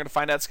postcards. You're going to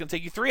find out it's going to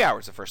take you 3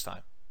 hours the first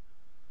time.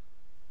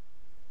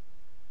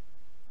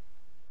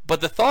 But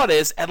the thought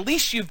is, at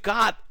least you've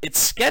got it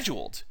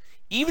scheduled.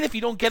 Even if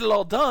you don't get it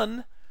all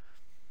done,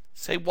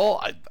 say,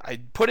 well,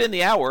 I put in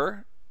the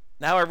hour.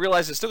 Now I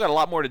realize I still got a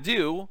lot more to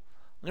do.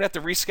 I'm going to have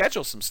to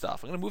reschedule some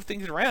stuff. I'm going to move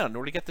things around in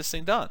order to get this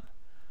thing done.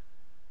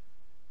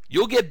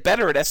 You'll get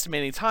better at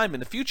estimating time in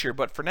the future,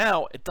 but for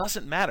now, it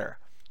doesn't matter.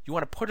 You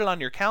want to put it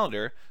on your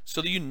calendar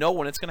so that you know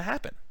when it's going to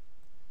happen.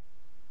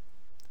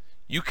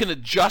 You can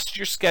adjust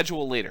your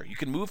schedule later. You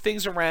can move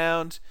things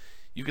around.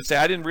 You can say,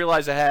 I didn't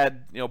realize I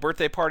had a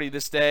birthday party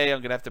this day. I'm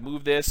going to have to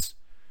move this.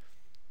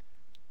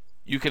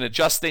 You can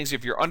adjust things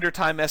if you're under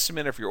time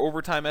estimate or if you're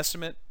over time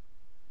estimate.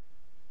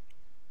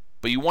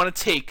 But you want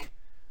to take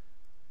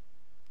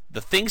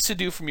the things to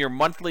do from your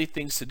monthly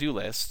things to do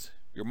list,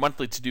 your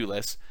monthly to-do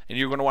list, and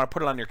you're going to want to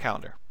put it on your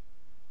calendar.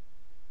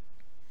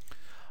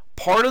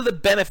 Part of the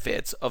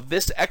benefits of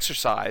this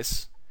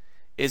exercise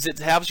is it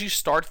helps you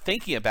start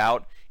thinking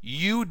about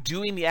you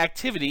doing the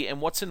activity and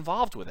what's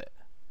involved with it.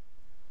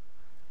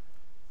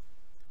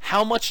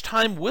 How much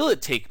time will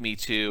it take me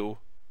to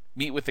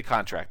meet with the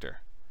contractor?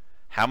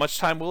 How much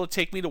time will it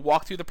take me to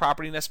walk through the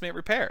property and estimate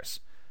repairs?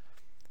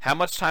 How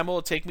much time will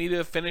it take me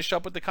to finish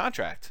up with the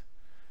contract?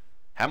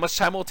 How much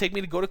time will it take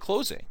me to go to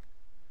closing?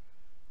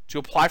 To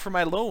apply for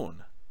my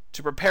loan?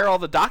 To prepare all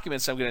the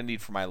documents I'm going to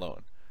need for my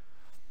loan?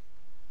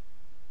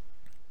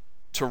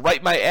 To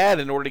write my ad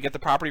in order to get the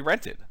property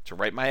rented? To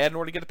write my ad in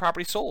order to get the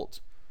property sold?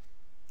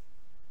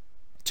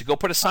 To go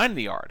put a sign in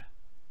the yard?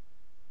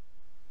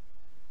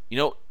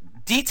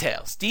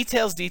 Details.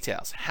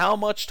 How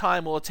much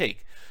time will it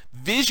take?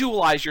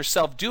 Visualize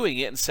yourself doing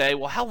it and say,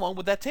 well, how long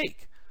would that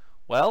take?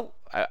 Well,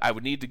 I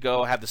would need to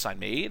go have the sign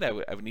made. I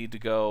would need to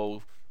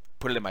go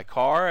put it in my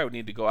car. I would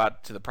need to go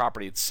out to the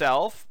property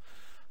itself.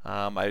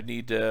 I would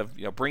need to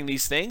bring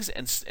these things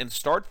and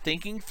start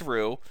thinking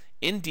through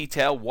in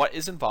detail what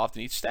is involved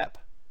in each step.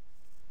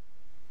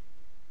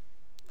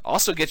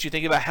 Also gets you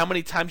thinking about how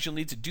many times you'll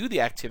need to do the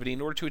activity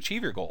in order to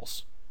achieve your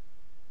goals.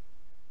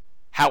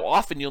 How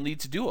often you'll need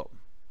to do them.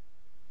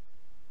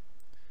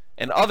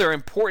 And other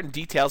important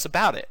details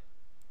about it.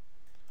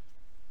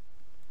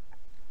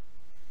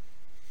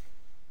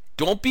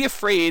 Don't be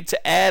afraid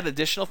to add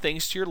additional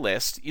things to your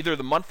list, either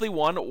the monthly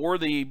one or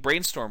the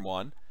brainstorm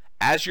one,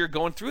 as you're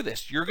going through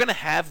this. You're going to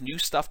have new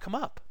stuff come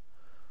up.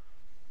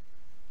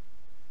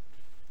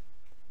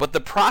 But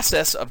the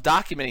process of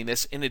documenting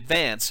this in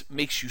advance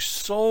makes you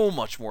so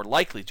much more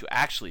likely to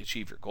actually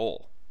achieve your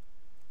goal.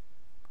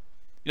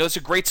 It's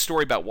a great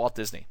story about Walt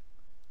Disney.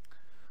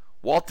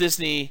 Walt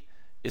Disney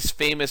is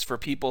famous for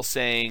people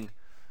saying,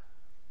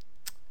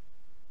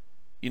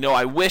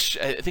 I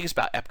think it's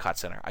about Epcot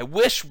Center. I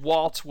wish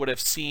Walt would have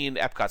seen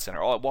Epcot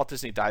Center. Walt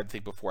Disney died, I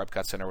think, before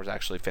Epcot Center was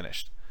actually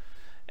finished.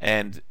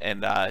 And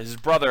his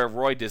brother,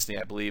 Roy Disney,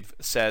 I believe,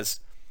 says,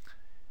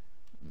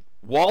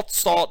 Walt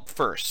saw it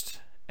first,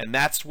 and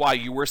that's why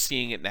you were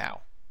seeing it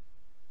now.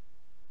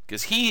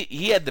 Because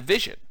he had the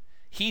vision.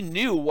 He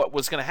knew what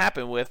was going to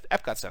happen with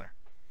Epcot Center.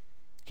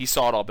 He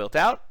saw it all built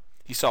out.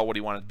 He saw what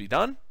he wanted to be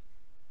done.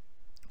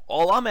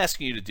 All I'm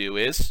asking you to do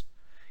is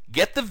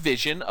get the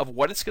vision of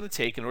what it's going to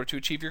take in order to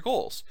achieve your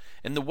goals.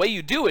 And the way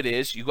you do it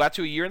is you go out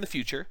to a year in the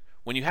future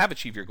when you have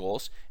achieved your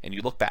goals and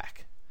you look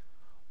back.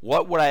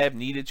 What would I have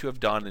needed to have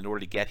done in order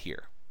to get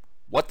here?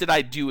 What did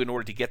I do in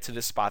order to get to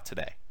this spot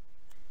today?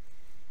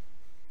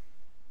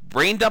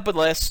 Brain dump a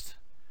list,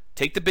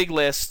 take the big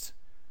list,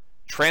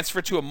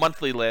 transfer to a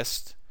monthly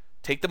list,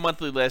 take the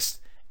monthly list,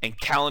 and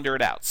calendar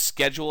it out.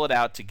 Schedule it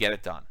out to get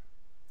it done.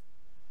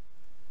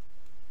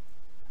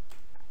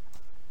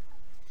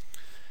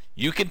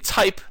 You can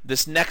type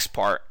this next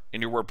part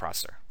in your word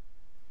processor.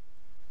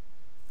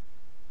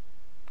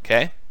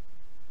 Okay?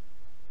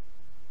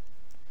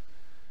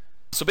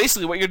 So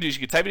basically what you're going to do is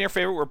you can type in your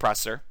favorite word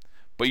processor,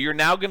 but you're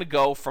now going to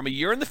go from a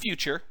year in the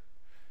future.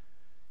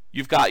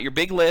 You've got your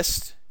big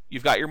list,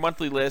 you've got your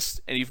monthly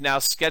list, and you've now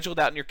scheduled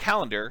out in your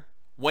calendar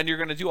when you're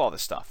going to do all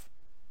this stuff.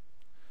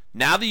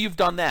 Now that you've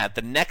done that,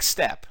 the next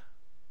step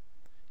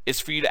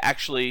is for you to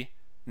actually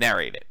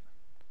narrate it.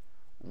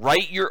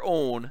 Write your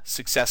own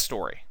success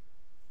story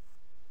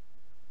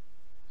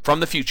from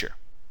the future.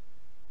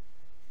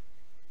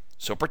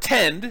 So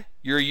pretend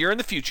you're a year in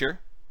the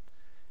future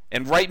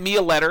and write me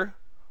a letter,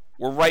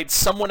 or write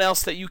someone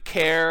else that you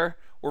care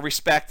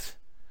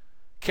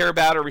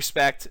about or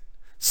respect,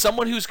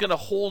 someone who's going to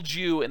hold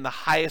you in the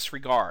highest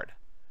regard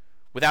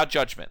without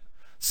judgment,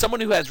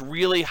 someone who has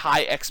really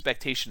high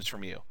expectations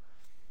from you.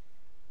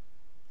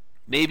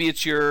 Maybe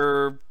it's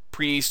your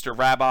priest or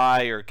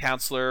rabbi or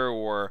counselor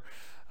or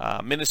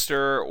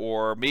minister,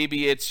 or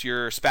maybe it's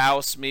your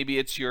spouse, maybe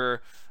it's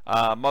your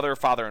mother or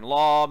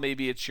father-in-law,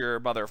 maybe it's your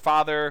mother or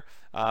father,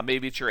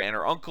 maybe it's your aunt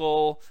or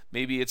uncle,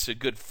 maybe it's a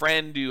good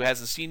friend who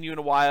hasn't seen you in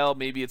a while,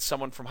 maybe it's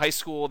someone from high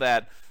school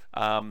that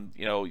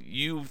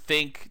you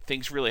think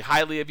thinks really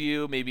highly of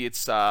you, maybe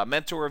it's a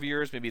mentor of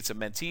yours, maybe it's a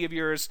mentee of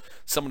yours,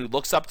 someone who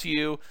looks up to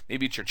you,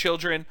 maybe it's your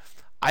children.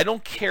 I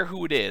don't care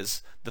who it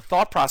is. The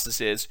thought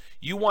process is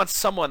you want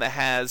someone that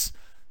has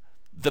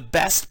the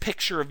best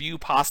picture of you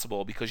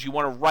possible, because you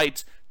want to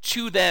write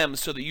to them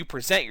so that you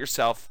present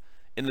yourself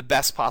in the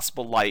best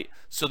possible light,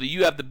 so that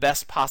you have the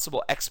best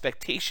possible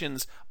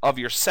expectations of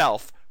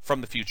yourself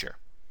from the future.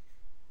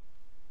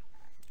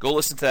 Go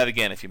listen to that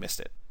again if you missed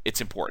it.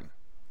 It's important.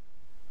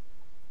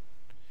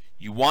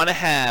 You want to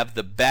have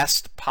the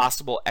best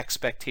possible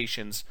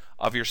expectations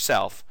of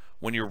yourself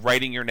when you're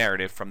writing your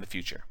narrative from the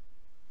future.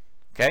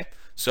 Okay?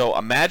 So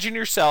imagine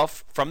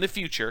yourself from the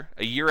future,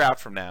 a year out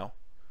from now,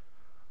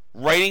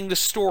 writing the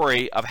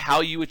story of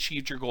how you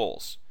achieved your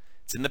goals.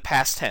 It's in the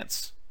past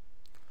tense.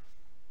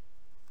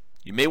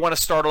 You may want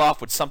to start off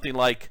with something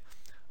like,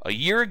 a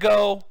year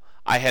ago,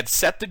 I had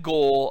set the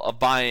goal of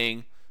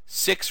buying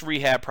 6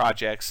 rehab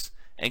projects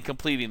and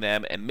completing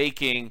them and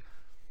making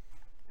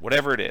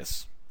whatever it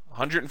is,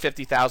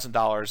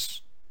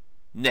 $150,000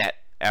 net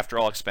after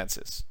all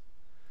expenses.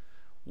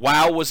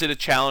 Wow, was it a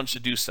challenge to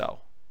do so?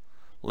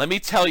 Let me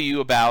tell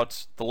you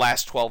about the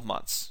last 12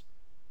 months.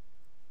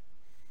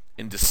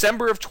 In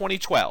December of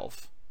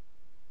 2012,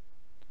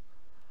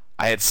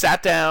 I had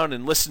sat down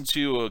and listened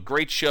to a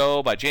great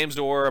show by James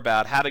Doerr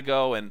about how to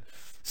go and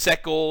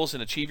set goals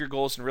and achieve your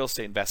goals in real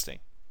estate investing.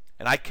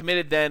 And I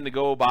committed then to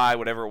go buy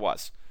whatever it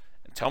was.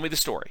 And tell me the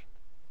story.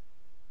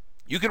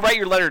 You can write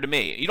your letter to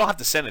me. You don't have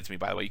to send it to me,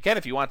 by the way. You can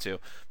if you want to,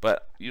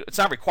 but it's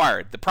not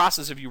required. The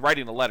process of you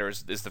writing the letter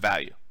is the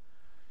value.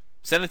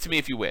 Send it to me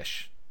if you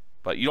wish,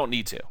 but you don't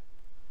need to.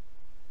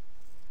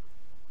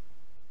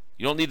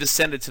 You don't need to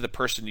send it to the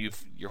person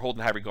you're holding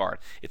in high regard.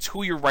 It's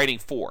who you're writing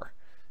for.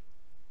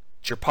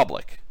 It's your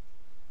public.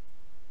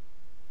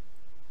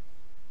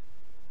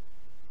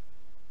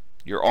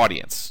 Your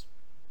audience.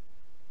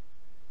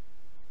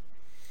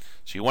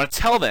 So you want to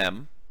tell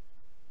them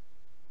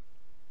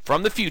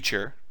from the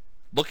future,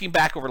 looking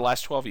back over the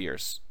last 12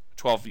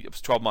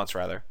 months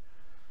rather,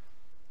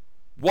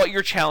 what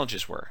your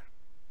challenges were.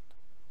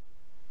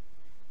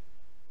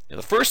 And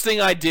the first thing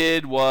I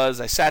did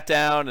was I sat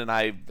down and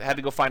I had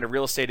to go find a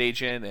real estate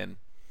agent, and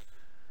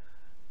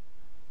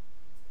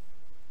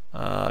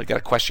I got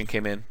a question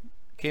came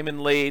in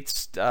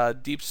late.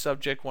 Deep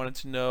subject, wanted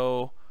to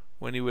know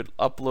when he would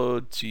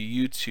upload to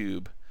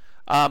YouTube.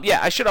 Yeah,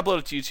 I should upload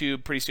it to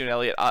YouTube pretty soon,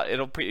 Elliot.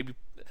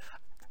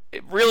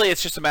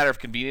 It's just a matter of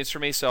convenience for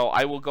me, so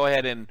I will go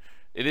ahead and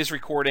it is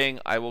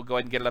recording. I will go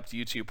ahead and get it up to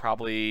YouTube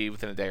probably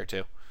within a day or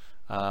two.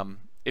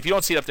 If you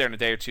don't see it up there in a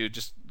day or two,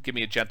 just give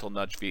me a gentle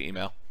nudge via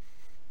email.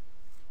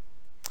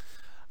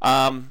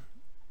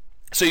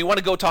 So you want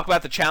to go talk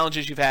about the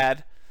challenges you've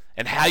had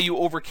and how you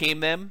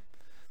overcame them.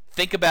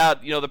 Think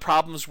about, the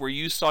problems where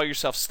you saw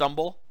yourself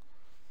stumble.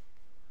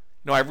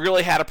 I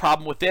really had a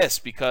problem with this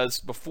because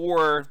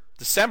before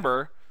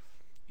December,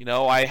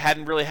 I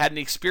hadn't really had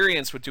any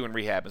experience with doing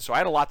rehab, and so I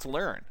had a lot to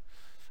learn.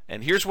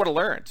 And here's what I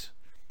learned.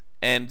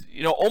 And,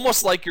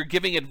 almost like you're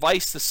giving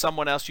advice to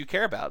someone else you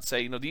care about.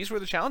 Say, these were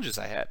the challenges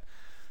I had.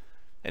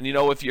 And,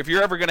 if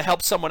you're ever going to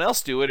help someone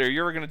else do it or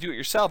you're ever going to do it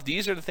yourself,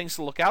 these are the things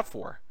to look out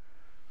for.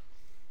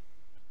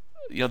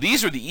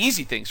 These are the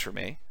easy things for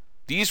me.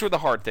 These were the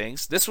hard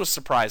things. This was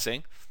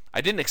surprising.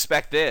 I didn't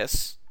expect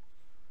this.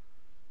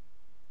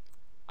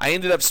 I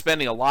ended up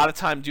spending a lot of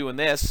time doing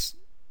this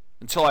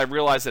until I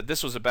realized that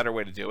this was a better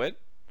way to do it.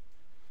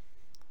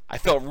 I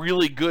felt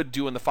really good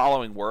doing the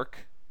following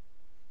work.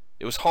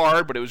 It was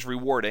hard, but it was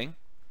rewarding.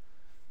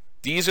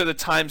 These are the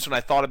times when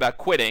I thought about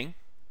quitting,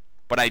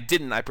 but I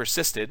didn't. I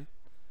persisted.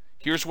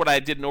 Here's what I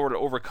did in order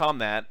to overcome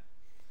that.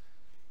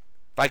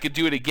 If I could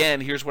do it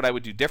again, here's what I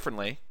would do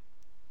differently.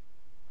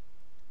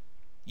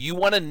 You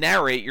want to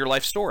narrate your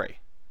life story.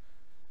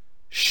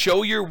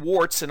 Show your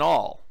warts and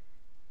all.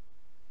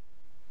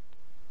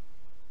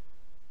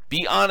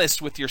 Be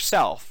honest with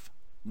yourself.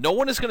 No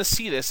one is going to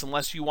see this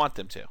unless you want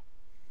them to.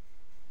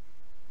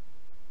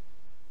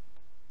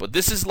 But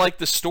this is like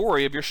the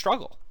story of your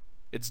struggle.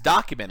 It's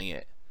documenting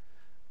it.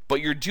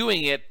 But you're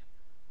doing it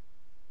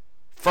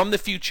from the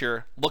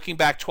future, looking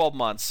back 12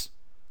 months,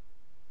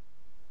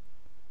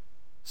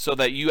 so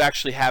that you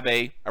actually have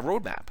a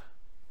roadmap.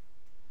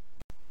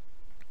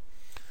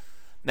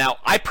 Now,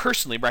 I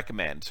personally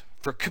recommend,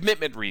 for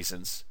commitment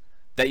reasons,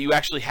 that you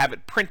actually have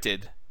it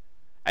printed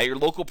at your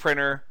local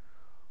printer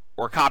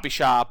or copy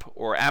shop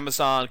or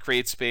Amazon,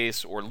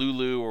 CreateSpace, or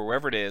Lulu, or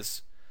wherever it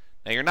is.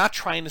 Now, you're not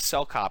trying to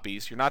sell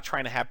copies. You're not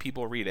trying to have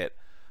people read it.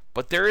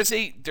 But there's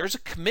a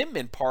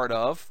commitment part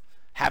of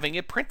having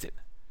it printed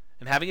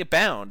and having it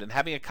bound and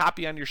having a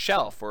copy on your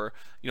shelf, or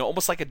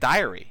almost like a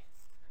diary.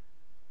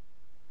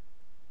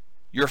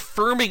 You're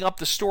firming up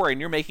the story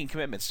and you're making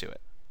commitments to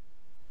it.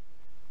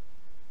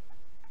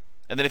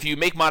 And then if you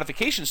make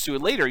modifications to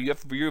it later, you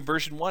have to review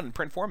version 1 in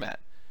print format.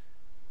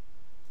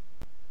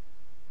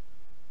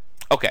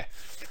 Okay.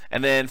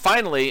 And then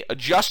finally,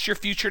 adjust your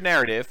future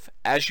narrative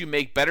as you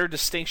make better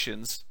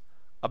distinctions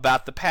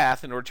about the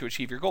path in order to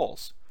achieve your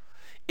goals.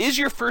 Is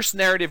your first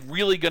narrative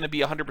really going to be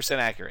 100%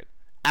 accurate?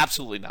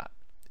 Absolutely not.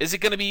 Is it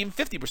going to be even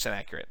 50%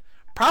 accurate?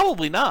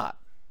 Probably not.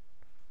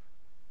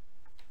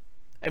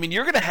 I mean,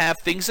 you're going to have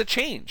things that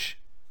change.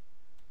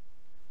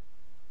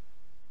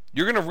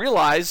 You're going to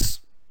realize,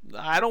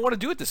 I don't want to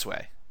do it this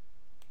way.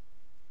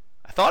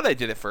 I thought I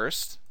did it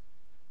first,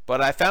 but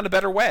I found a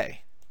better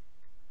way.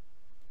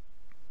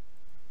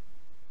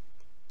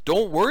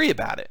 Don't worry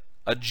about it.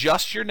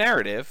 Adjust your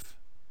narrative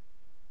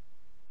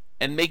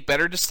and make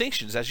better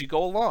distinctions as you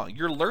go along.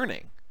 You're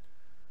learning.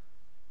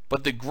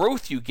 But the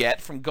growth you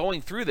get from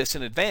going through this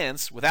in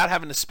advance without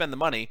having to spend the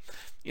money,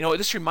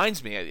 this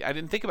reminds me, I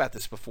didn't think about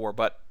this before,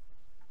 but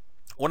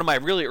one of my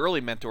really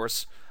early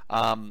mentors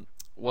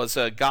was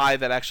a guy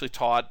that actually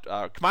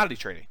taught commodity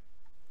trading.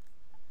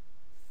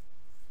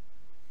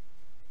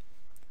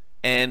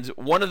 And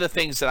one of the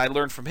things that I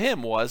learned from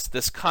him was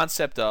this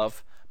concept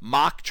of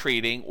mock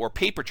trading or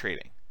paper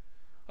trading,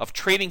 of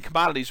trading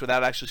commodities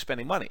without actually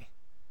spending money.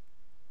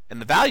 And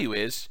the value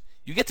is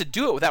you get to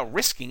do it without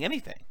risking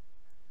anything.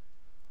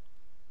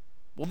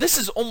 Well, this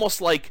is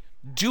almost like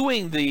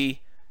doing the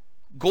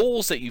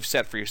goals that you've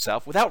set for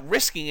yourself without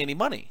risking any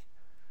money.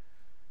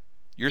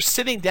 You're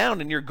sitting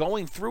down and you're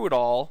going through it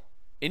all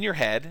in your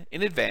head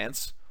in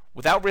advance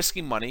without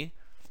risking money,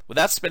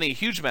 without spending a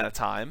huge amount of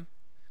time.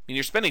 I mean,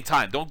 you're spending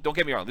time. Don't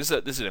get me wrong. This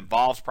is an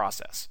involved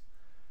process.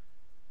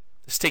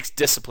 This takes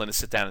discipline to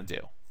sit down and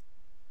do.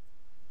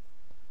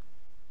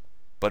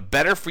 But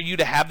better for you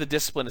to have the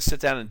discipline to sit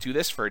down and do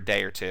this for a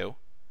day or two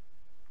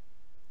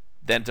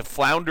than to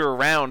flounder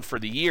around for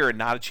the year and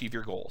not achieve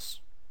your goals.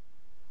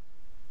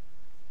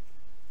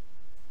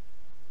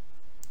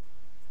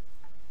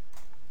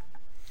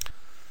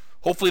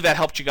 Hopefully that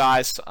helped you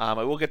guys. I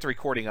will get the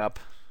recording up.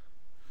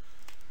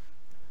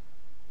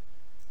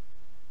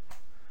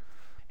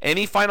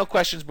 Any final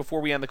questions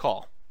before we end the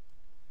call?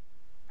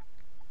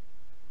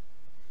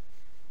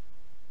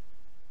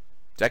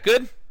 Is that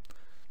good?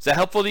 Is that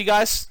helpful to you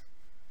guys?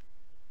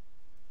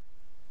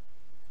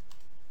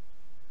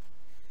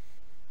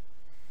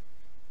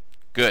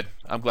 Good.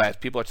 I'm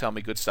glad. People are telling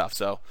me good stuff.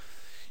 So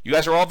you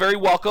guys are all very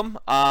welcome.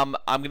 I'm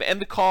going to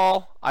end the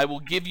call. I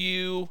will give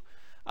you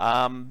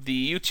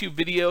the YouTube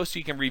video so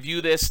you can review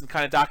this and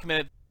kind of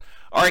document it.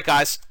 All right,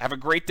 guys. Have a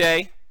great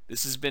day.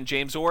 This has been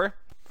James Orr.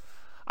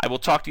 I will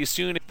talk to you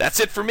soon. That's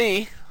it for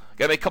me.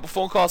 Got to make a couple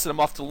phone calls and I'm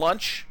off to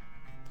lunch.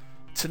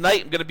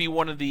 Tonight I'm going to be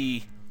one of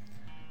the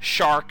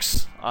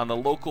sharks on the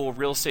local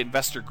real estate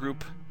investor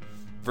group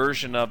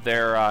version of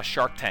their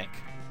Shark Tank.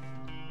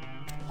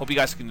 Hope you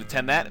guys can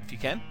attend that if you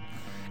can.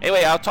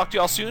 Anyway, I'll talk to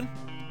you all soon.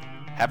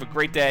 Have a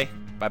great day.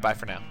 Bye-bye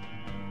for now.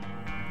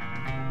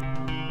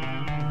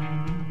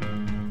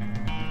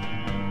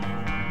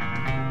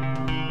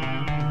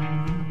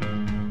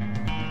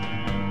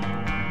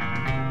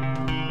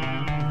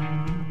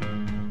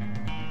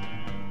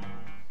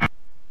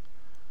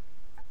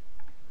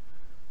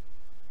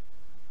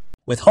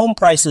 With home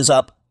prices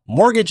up,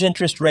 mortgage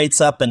interest rates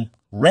up, and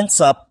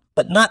rents up,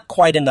 but not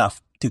quite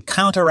enough to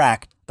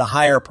counteract the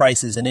higher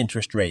prices and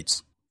interest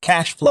rates.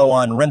 Cash flow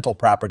on rental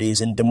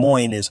properties in Des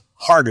Moines is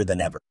harder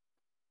than ever.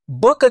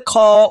 Book a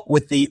call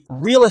with the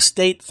Real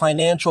Estate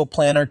Financial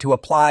Planner to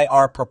apply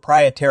our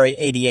proprietary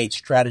 88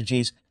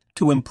 strategies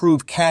to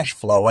improve cash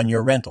flow on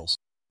your rentals.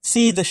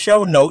 See the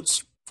show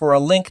notes for a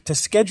link to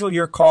schedule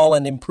your call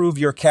and improve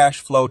your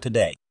cash flow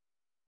today.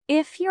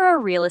 If you're a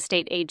real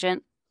estate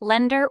agent,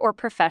 lender, or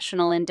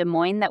professional in Des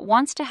Moines that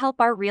wants to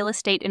help our real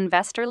estate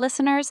investor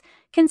listeners,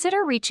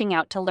 consider reaching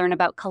out to learn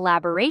about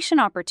collaboration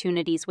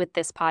opportunities with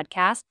this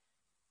podcast.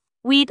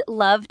 We'd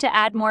love to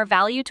add more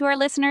value to our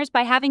listeners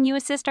by having you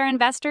assist our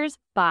investors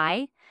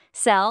buy,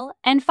 sell,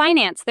 and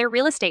finance their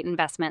real estate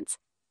investments.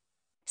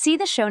 See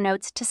the show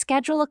notes to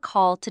schedule a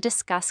call to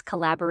discuss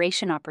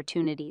collaboration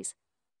opportunities.